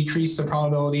increase or decrease the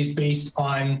probabilities based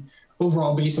on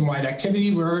overall basin-wide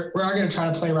activity. We're going to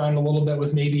try to play around a little bit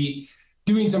with maybe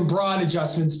doing some broad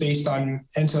adjustments based on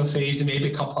ENSO phase and maybe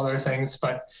a couple other things,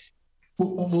 but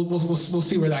we'll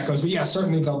see where that goes. But yeah,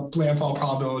 certainly the landfall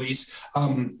probabilities.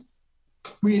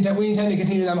 We intend to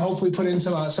continue them. Hopefully, put in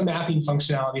some mapping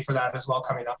functionality for that as well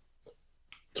coming up.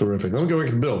 Terrific. Let me go back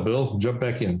to Bill. Bill, jump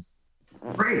back in.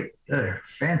 Great,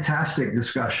 fantastic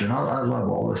discussion. I love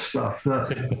all this stuff.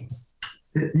 A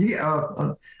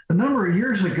number of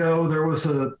years ago, there was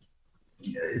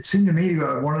it seemed to me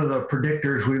one of the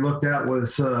predictors we looked at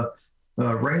was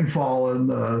rainfall in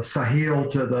the Sahel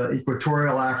to the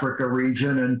equatorial Africa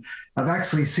region. And I've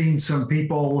actually seen some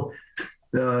people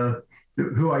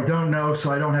who I don't know,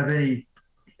 so I don't have any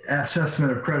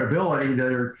assessment of credibility,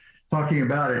 that are talking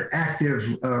about an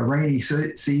active rainy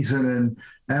season in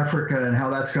Africa and how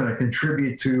that's going to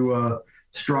contribute to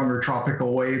stronger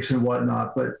tropical waves and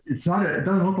whatnot. But it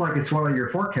doesn't look like it's one of your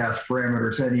forecast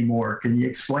parameters anymore. Can you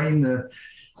explain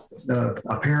the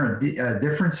apparent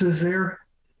differences there?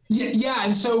 Yeah.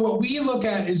 And so what we look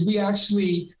at is in our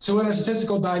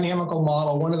statistical dynamical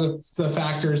model, one of the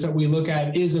factors that we look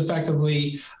at is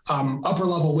effectively upper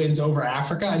level winds over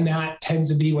Africa. And that tends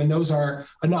to be when those are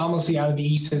anomalously out of the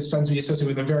east, it tends to be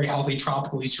associated with a very healthy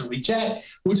tropical easterly jet,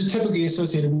 which is typically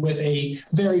associated with a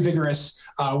very vigorous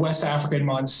West African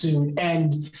monsoon.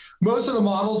 And most of the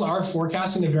models are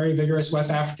forecasting a very vigorous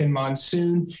West African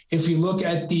monsoon. If you look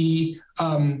at the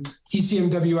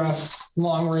ECMWF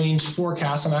long range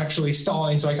forecast, I'm actually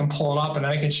stalling so I can pull it up and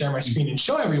I can share my screen and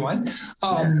show everyone.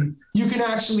 You can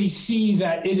actually see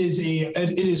that it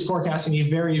is forecasting a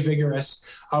very vigorous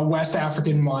West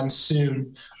African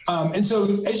monsoon. And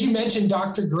so, as you mentioned,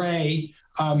 Dr. Gray,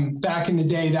 back in the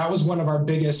day, that was one of our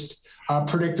biggest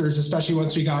predictors, especially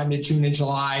once we got into June and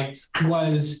July,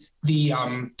 was the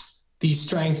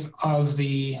strength of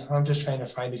I'm just trying to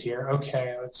find it here.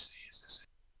 Okay, let's see. Is this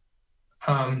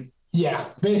I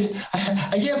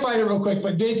can't find it real quick,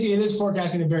 but basically it is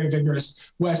forecasting a very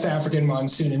vigorous West African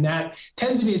monsoon, and that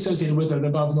tends to be associated with an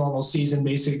above normal season.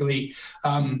 Basically,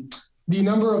 the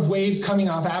number of waves coming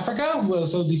off Africa,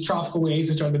 so these tropical waves,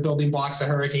 which are the building blocks of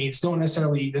hurricanes,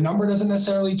 the number doesn't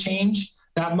necessarily change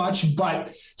that much,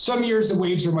 but some years the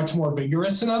waves are much more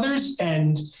vigorous than others,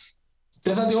 and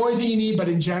that's not the only thing you need, but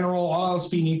in general, all else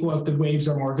being equal, if the waves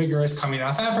are more vigorous coming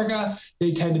off Africa,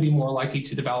 they tend to be more likely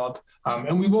to develop.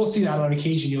 And we will see that on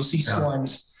occasion. You'll see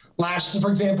storms. For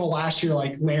example, last year,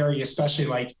 like Larry, especially,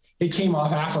 like it came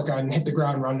off Africa and hit the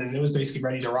ground running, and it was basically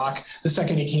ready to rock the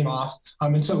second it came off.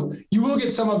 And so you will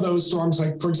get some of those storms.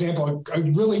 Like, for example, a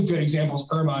really good example is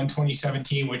Irma in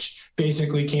 2017, which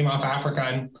basically came off Africa,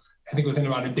 and I think within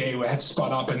about a day it had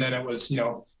spun up, and then it was,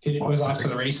 it was off to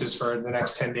the races for the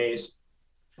next 10 days.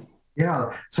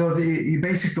 Yeah. So you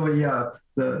basically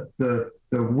the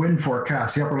wind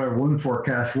forecast, the upper level wind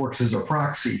forecast, works as a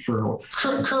proxy for.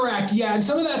 Correct. Yeah, and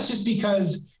some of that's just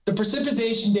because the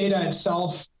precipitation data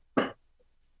itself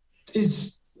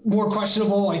is more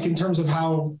questionable, like in terms of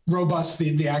how robust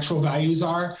the actual values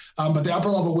are. But the upper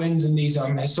level winds in these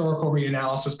historical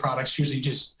reanalysis products usually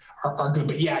just are good.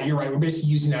 But yeah, you're right. We're basically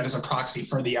using that as a proxy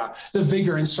for the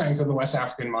vigor and strength of the West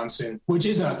African monsoon, which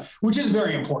is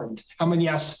very important.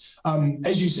 Yes.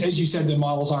 As you said, the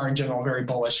models are in general very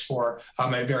bullish for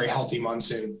a very healthy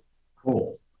monsoon.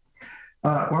 Cool.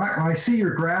 When I see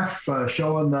your graph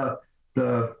showing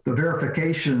the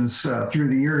verifications through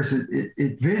the years,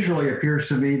 it visually appears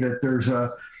to me that there's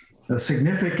a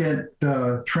significant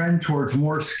trend towards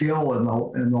more skill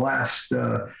in the last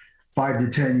 5 to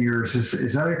 10 years.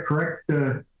 Is that a correct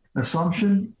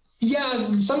assumption?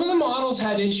 Yeah, some of the models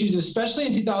had issues, especially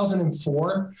in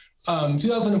 2004.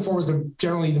 2004 was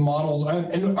generally the models,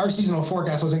 and our seasonal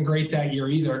forecast wasn't great that year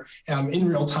either in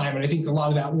real time. And I think a lot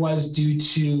of that was due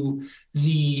to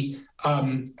the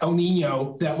El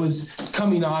Nino that was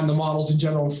coming on. The models in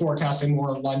general forecasting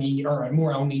more La Nina or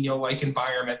more El Nino-like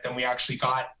environment than we actually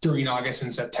got during August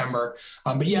and September.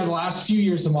 But yeah, the last few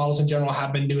years, the models in general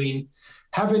have been doing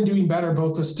better,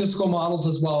 both the statistical models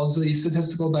as well as the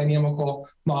statistical dynamical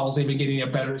models. Seem to be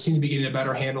getting a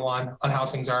better handle on how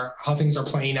things are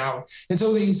playing out. And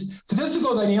so these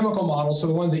statistical dynamical models, so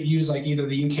the ones that use like either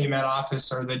the UK Met Office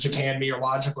or the Japan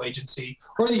Meteorological Agency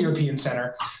or the European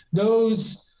Center,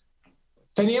 those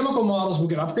dynamical models will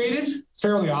get upgraded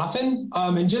fairly often.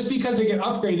 And just because they get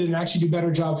upgraded and actually do a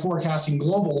better job forecasting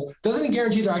global, doesn't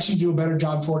guarantee they'll actually do a better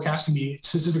job forecasting the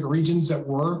specific regions that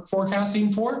we're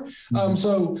forecasting for.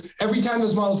 So every time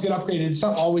those models get upgraded, it's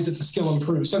not always that the skill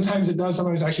improves. Sometimes it does,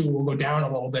 sometimes actually will go down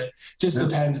a little bit. Just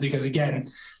depends, because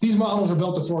again, these models are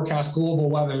built to forecast global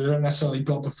weather. They're not necessarily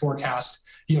built to forecast,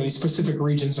 these specific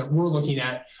regions that we're looking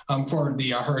at for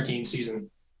the hurricane season.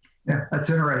 Yeah, that's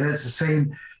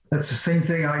interesting. That's the same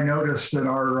thing I noticed in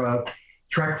our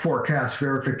track forecast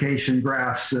verification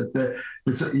graphs. That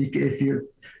if you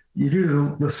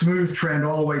do the smooth trend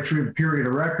all the way through the period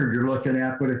of record you're looking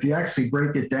at, but if you actually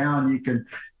break it down, you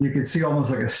can see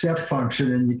almost like a step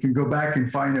function, and you can go back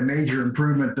and find a major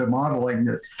improvement to modeling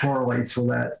that correlates with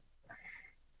that.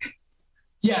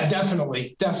 Yeah,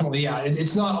 definitely. Yeah,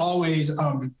 it's not always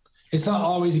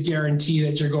a guarantee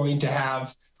that you're going to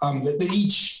have that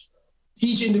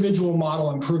each individual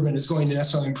model improvement is going to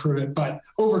necessarily improve it, but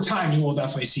over time you will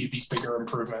definitely see these bigger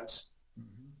improvements.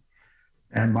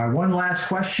 And my one last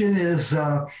question is,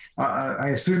 I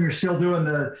assume you're still doing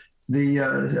the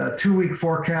 2-week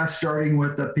forecast starting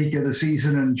with the peak of the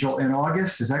season in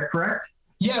August. Is that correct?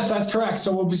 Yes, that's correct.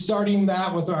 So we'll be starting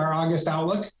that with our August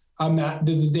outlook.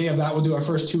 The day of that, we'll do our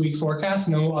first 2-week forecast,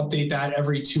 and then we'll update that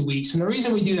every 2 weeks. And the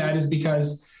reason we do that is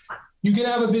because you can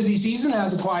have a busy season,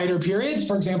 has a quieter period.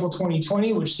 For example,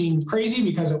 2020, which seemed crazy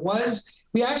because it was.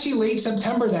 We actually, late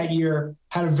September that year,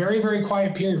 had a very, very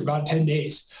quiet period for about 10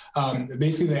 days.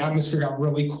 Basically, the atmosphere got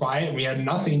really quiet and we had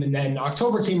nothing. And then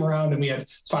October came around and we had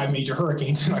 5 major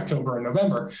hurricanes in October and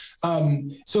November.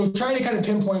 So trying to kind of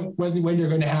pinpoint when you're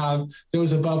going to have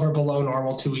those above or below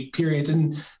normal 2-week periods.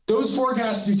 And those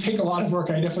forecasts do take a lot of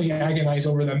work. I definitely agonize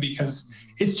over them because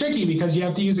it's tricky, because you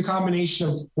have to use a combination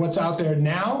of what's out there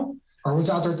now, or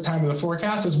what's out there at the time of the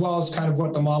forecast, as well as kind of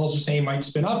what the models are saying might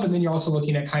spin up. And then you're also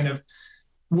looking at kind of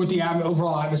what the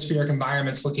overall atmospheric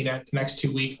environment's looking at the next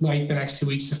 2 weeks,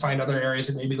 to find other areas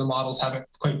that maybe the models haven't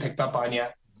quite picked up on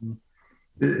yet.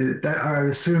 I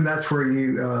assume that's where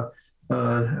you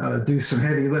do some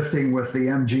heavy lifting with the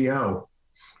MGO.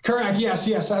 Correct. Yes.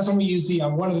 That's when we use the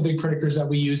one of the big predictors that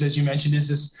we use, as you mentioned, is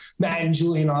this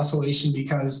Madden-Julian oscillation,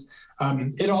 because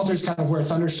it alters kind of where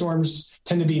thunderstorms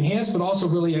tend to be enhanced, but also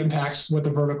really impacts what the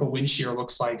vertical wind shear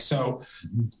looks like. So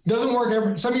it doesn't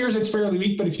work some years it's fairly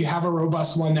weak, but if you have a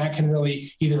robust one, that can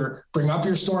really either bring up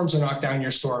your storms or knock down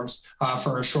your storms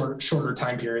for shorter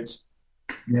time periods.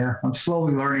 Yeah, I'm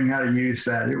slowly learning how to use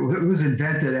that. It was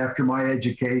invented after my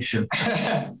education.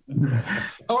 I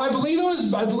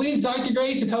believe Dr. Gray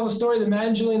used to tell the story that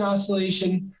Madden-Julian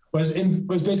oscillation was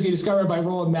basically discovered by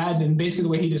Roland Madden, and basically the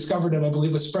way he discovered it, I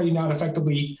believe, was spreading out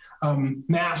effectively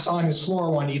maps on his floor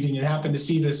one evening and happened to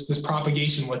see this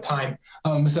propagation with time.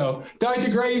 So Dr.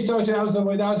 Gray used to always say that was the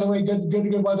way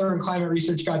good weather and climate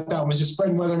research got done, was just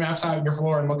spreading weather maps out on your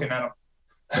floor and looking at them.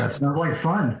 That sounds like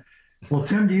fun. Well,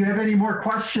 Tim, do you have any more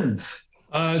questions?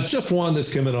 Just one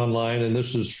that's coming online, and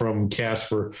this is from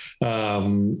Casper.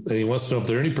 And he wants to know if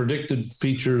there are any predicted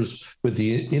features with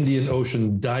the Indian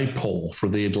Ocean dipole for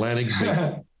the Atlantic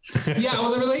Basin. Yeah,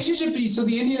 well, the relationship piece, so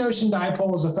the Indian Ocean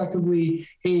dipole is effectively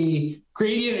a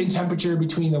gradient in temperature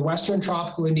between the Western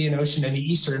Tropical Indian Ocean and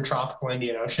the Eastern Tropical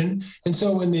Indian Ocean. And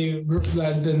so when the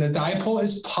dipole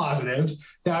is positive,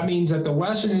 that means that the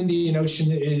Western Indian Ocean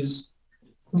is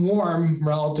warm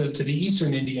relative to the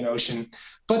Eastern Indian Ocean.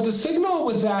 But the signal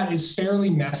with that is fairly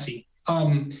messy.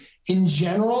 In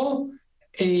general,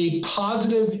 a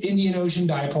positive Indian Ocean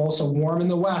dipole, so warm in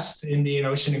the West Indian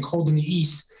Ocean and cold in the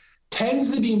East, tends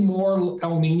to be more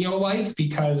El Nino-like,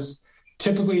 because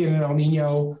typically in an El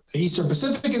Nino, the Eastern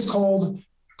Pacific is cold,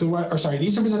 the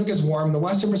Eastern Pacific is warm, the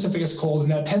Western Pacific is cold,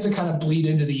 and that tends to kind of bleed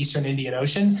into the Eastern Indian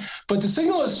Ocean. But the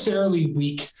signal is fairly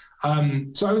weak.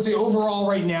 So I would say overall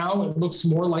right now, it looks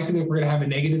more likely that we're going to have a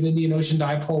negative Indian Ocean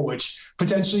dipole, which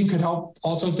potentially could help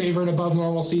also favor an above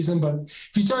normal season. But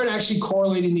if you start actually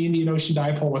correlating the Indian Ocean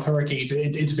dipole with hurricanes,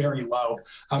 it's very low.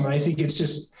 And I think it's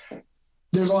just,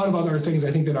 there's a lot of other things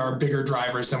I think that are bigger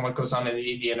drivers than what goes on in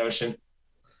the Indian Ocean.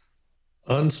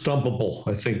 Unstumpable,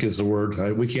 I think, is the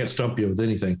word. We can't stump you with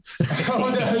anything.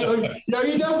 No,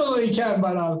 you definitely can.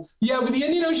 But with the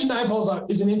Indian Ocean dipoles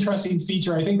is an interesting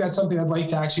feature. I think that's something I'd like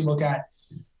to actually look at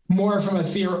more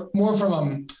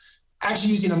from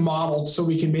actually using a model, so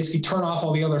we can basically turn off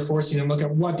all the other forcing and look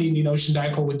at what the Indian Ocean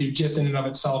dipole would do just in and of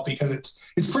itself, because it's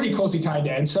pretty closely tied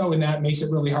to ENSO, and that makes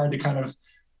it really hard to kind of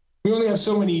we only have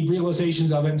so many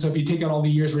realizations of it. And so if you take out all the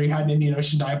years where you had an Indian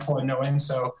Ocean dipole and no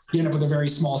INSO, you end up with a very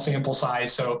small sample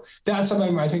size. So that's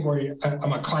something I think where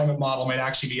a climate model might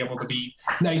actually be able to be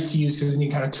nice to use, because then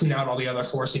you kind of tune out all the other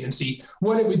forcing and see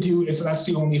what it would do if that's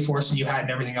the only forcing you had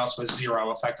and everything else was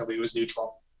zero. Effectively, it was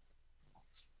neutral.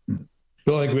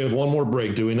 Bill, I think we have one more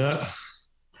break, do we not?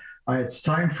 It's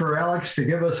time for Alex to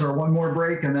give us our one more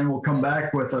break, and then we'll come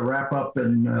back with a wrap up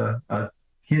and a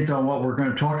hint on what we're going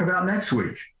to talk about next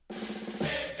week.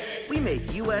 We made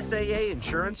USAA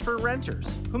insurance for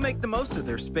renters who make the most of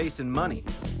their space and money.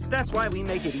 That's why we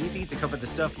make it easy to cover the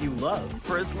stuff you love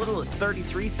for as little as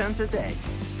 33 cents a day.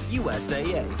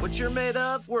 USAA, what you're made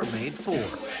of, we're made for.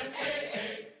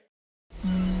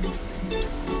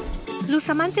 Los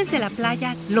amantes de la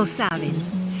playa lo saben.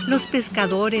 Los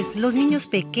pescadores, los niños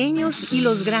pequeños y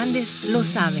los grandes lo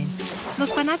saben.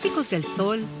 Los fanáticos del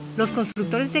sol, los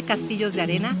constructores de castillos de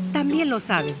arena también lo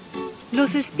saben.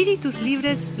 Los espíritus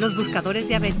libres, los buscadores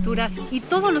de aventuras y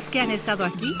todos los que han estado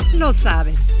aquí lo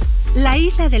saben. La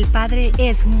Isla del Padre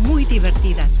es muy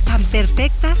divertida, tan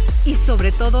perfecta y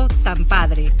sobre todo tan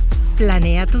padre.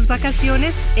 Planea tus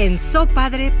vacaciones en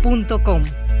sopadre.com.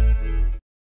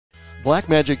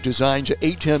 Blackmagic Design's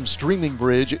ATEM Streaming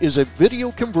Bridge is a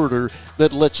video converter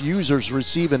that lets users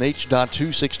receive an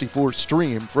H.264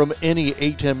 stream from any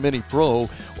ATEM Mini Pro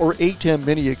or ATEM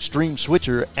Mini Extreme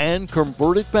switcher and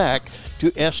convert it back to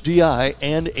SDI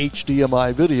and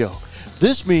HDMI video.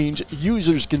 This means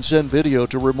users can send video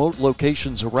to remote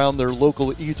locations around their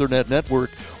local Ethernet network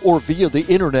or via the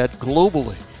internet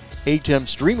globally. ATEM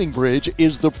Streaming Bridge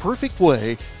is the perfect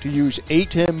way to use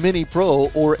ATEM Mini Pro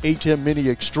or ATEM Mini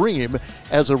Extreme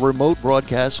as a remote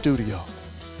broadcast studio.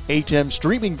 ATEM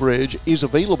Streaming Bridge is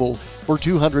available for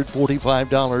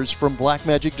 $245 from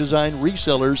Blackmagic Design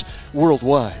resellers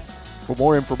worldwide. For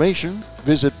more information,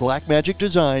 visit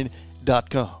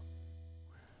blackmagicdesign.com.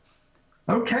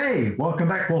 Okay, welcome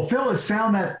back. Well, Phil has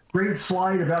found that great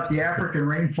slide about the African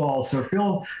rainfall. So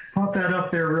Phil, pop that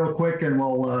up there real quick and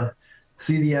we'll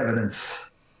see the evidence.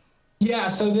 Yeah,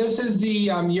 so this is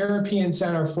the European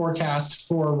Center forecast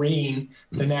for rain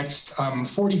the next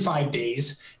 45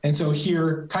 days. And so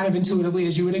here, kind of intuitively,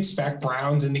 as you would expect,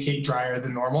 browns indicate drier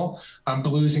than normal.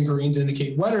 Blues and greens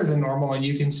indicate wetter than normal. And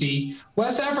you can see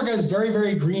West Africa is very,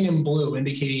 very green and blue,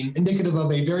 indicative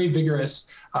of a very vigorous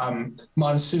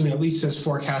monsoon, at least as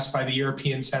forecast by the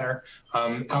European Center,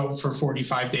 out for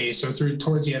 45 days, so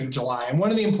towards the end of July. And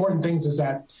one of the important things is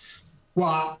that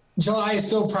while July is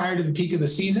still prior to the peak of the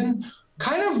season,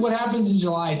 kind of what happens in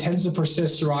July tends to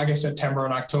persist through August, September,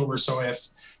 and October. So if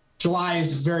July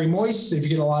is very moist, if you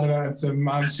get a lot of the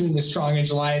monsoon is strong in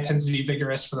July, it tends to be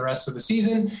vigorous for the rest of the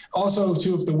season. Also,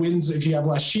 too, if you have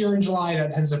less shear in July,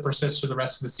 that tends to persist for the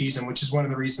rest of the season, which is one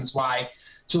of the reasons why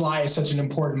July is such an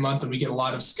important month, and we get a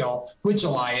lot of skill with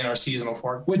July in our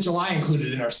with July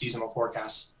included in our seasonal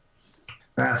forecasts.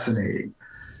 Fascinating.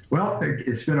 Well,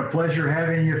 it's been a pleasure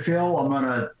having you, Phil. I'm going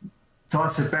to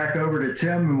toss it back over to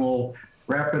Tim, and we'll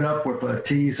wrap it up with a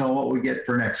tease on what we get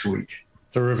for next week.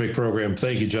 Terrific program.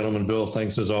 Thank you, gentlemen. Bill,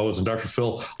 thanks as always. And Dr.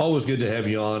 Phil, always good to have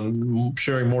you on,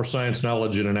 sharing more science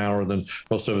knowledge in an hour than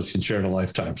most of us can share in a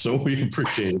lifetime. So we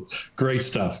appreciate it. Great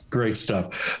stuff. Great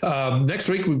stuff. Next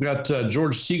week, we've got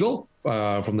George Siegel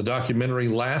from the documentary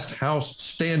Last House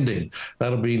Standing.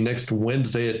 That'll be next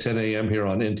Wednesday at 10 a.m. here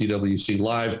on NTWC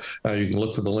Live. You can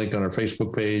look for the link on our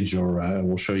Facebook page, or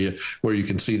we'll show you where you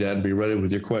can see that and be ready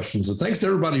with your questions. And thanks to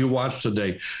everybody who watched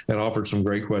today and offered some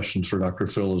great questions for Dr.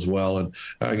 Phil as well. And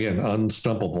again,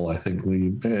 unstumpable. I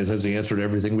think has he answered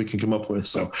everything we can come up with.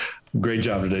 So great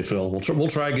job today, Phil. We'll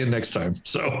try again next time.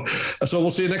 So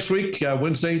we'll see you next week,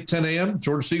 Wednesday, 10 a.m.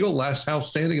 George Siegel, Last House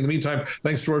Standing. In the meantime,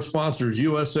 thanks to our sponsors,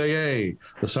 USAA,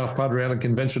 the South Padre Island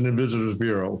Convention and Visitors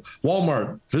Bureau,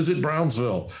 Walmart, Visit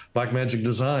Brownsville, Blackmagic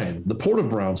Design, the Port of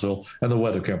Brownsville, and the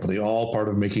Weather Company, all part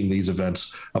of making these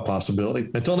events a possibility.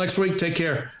 Until next week, take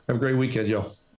care. Have a great weekend, y'all.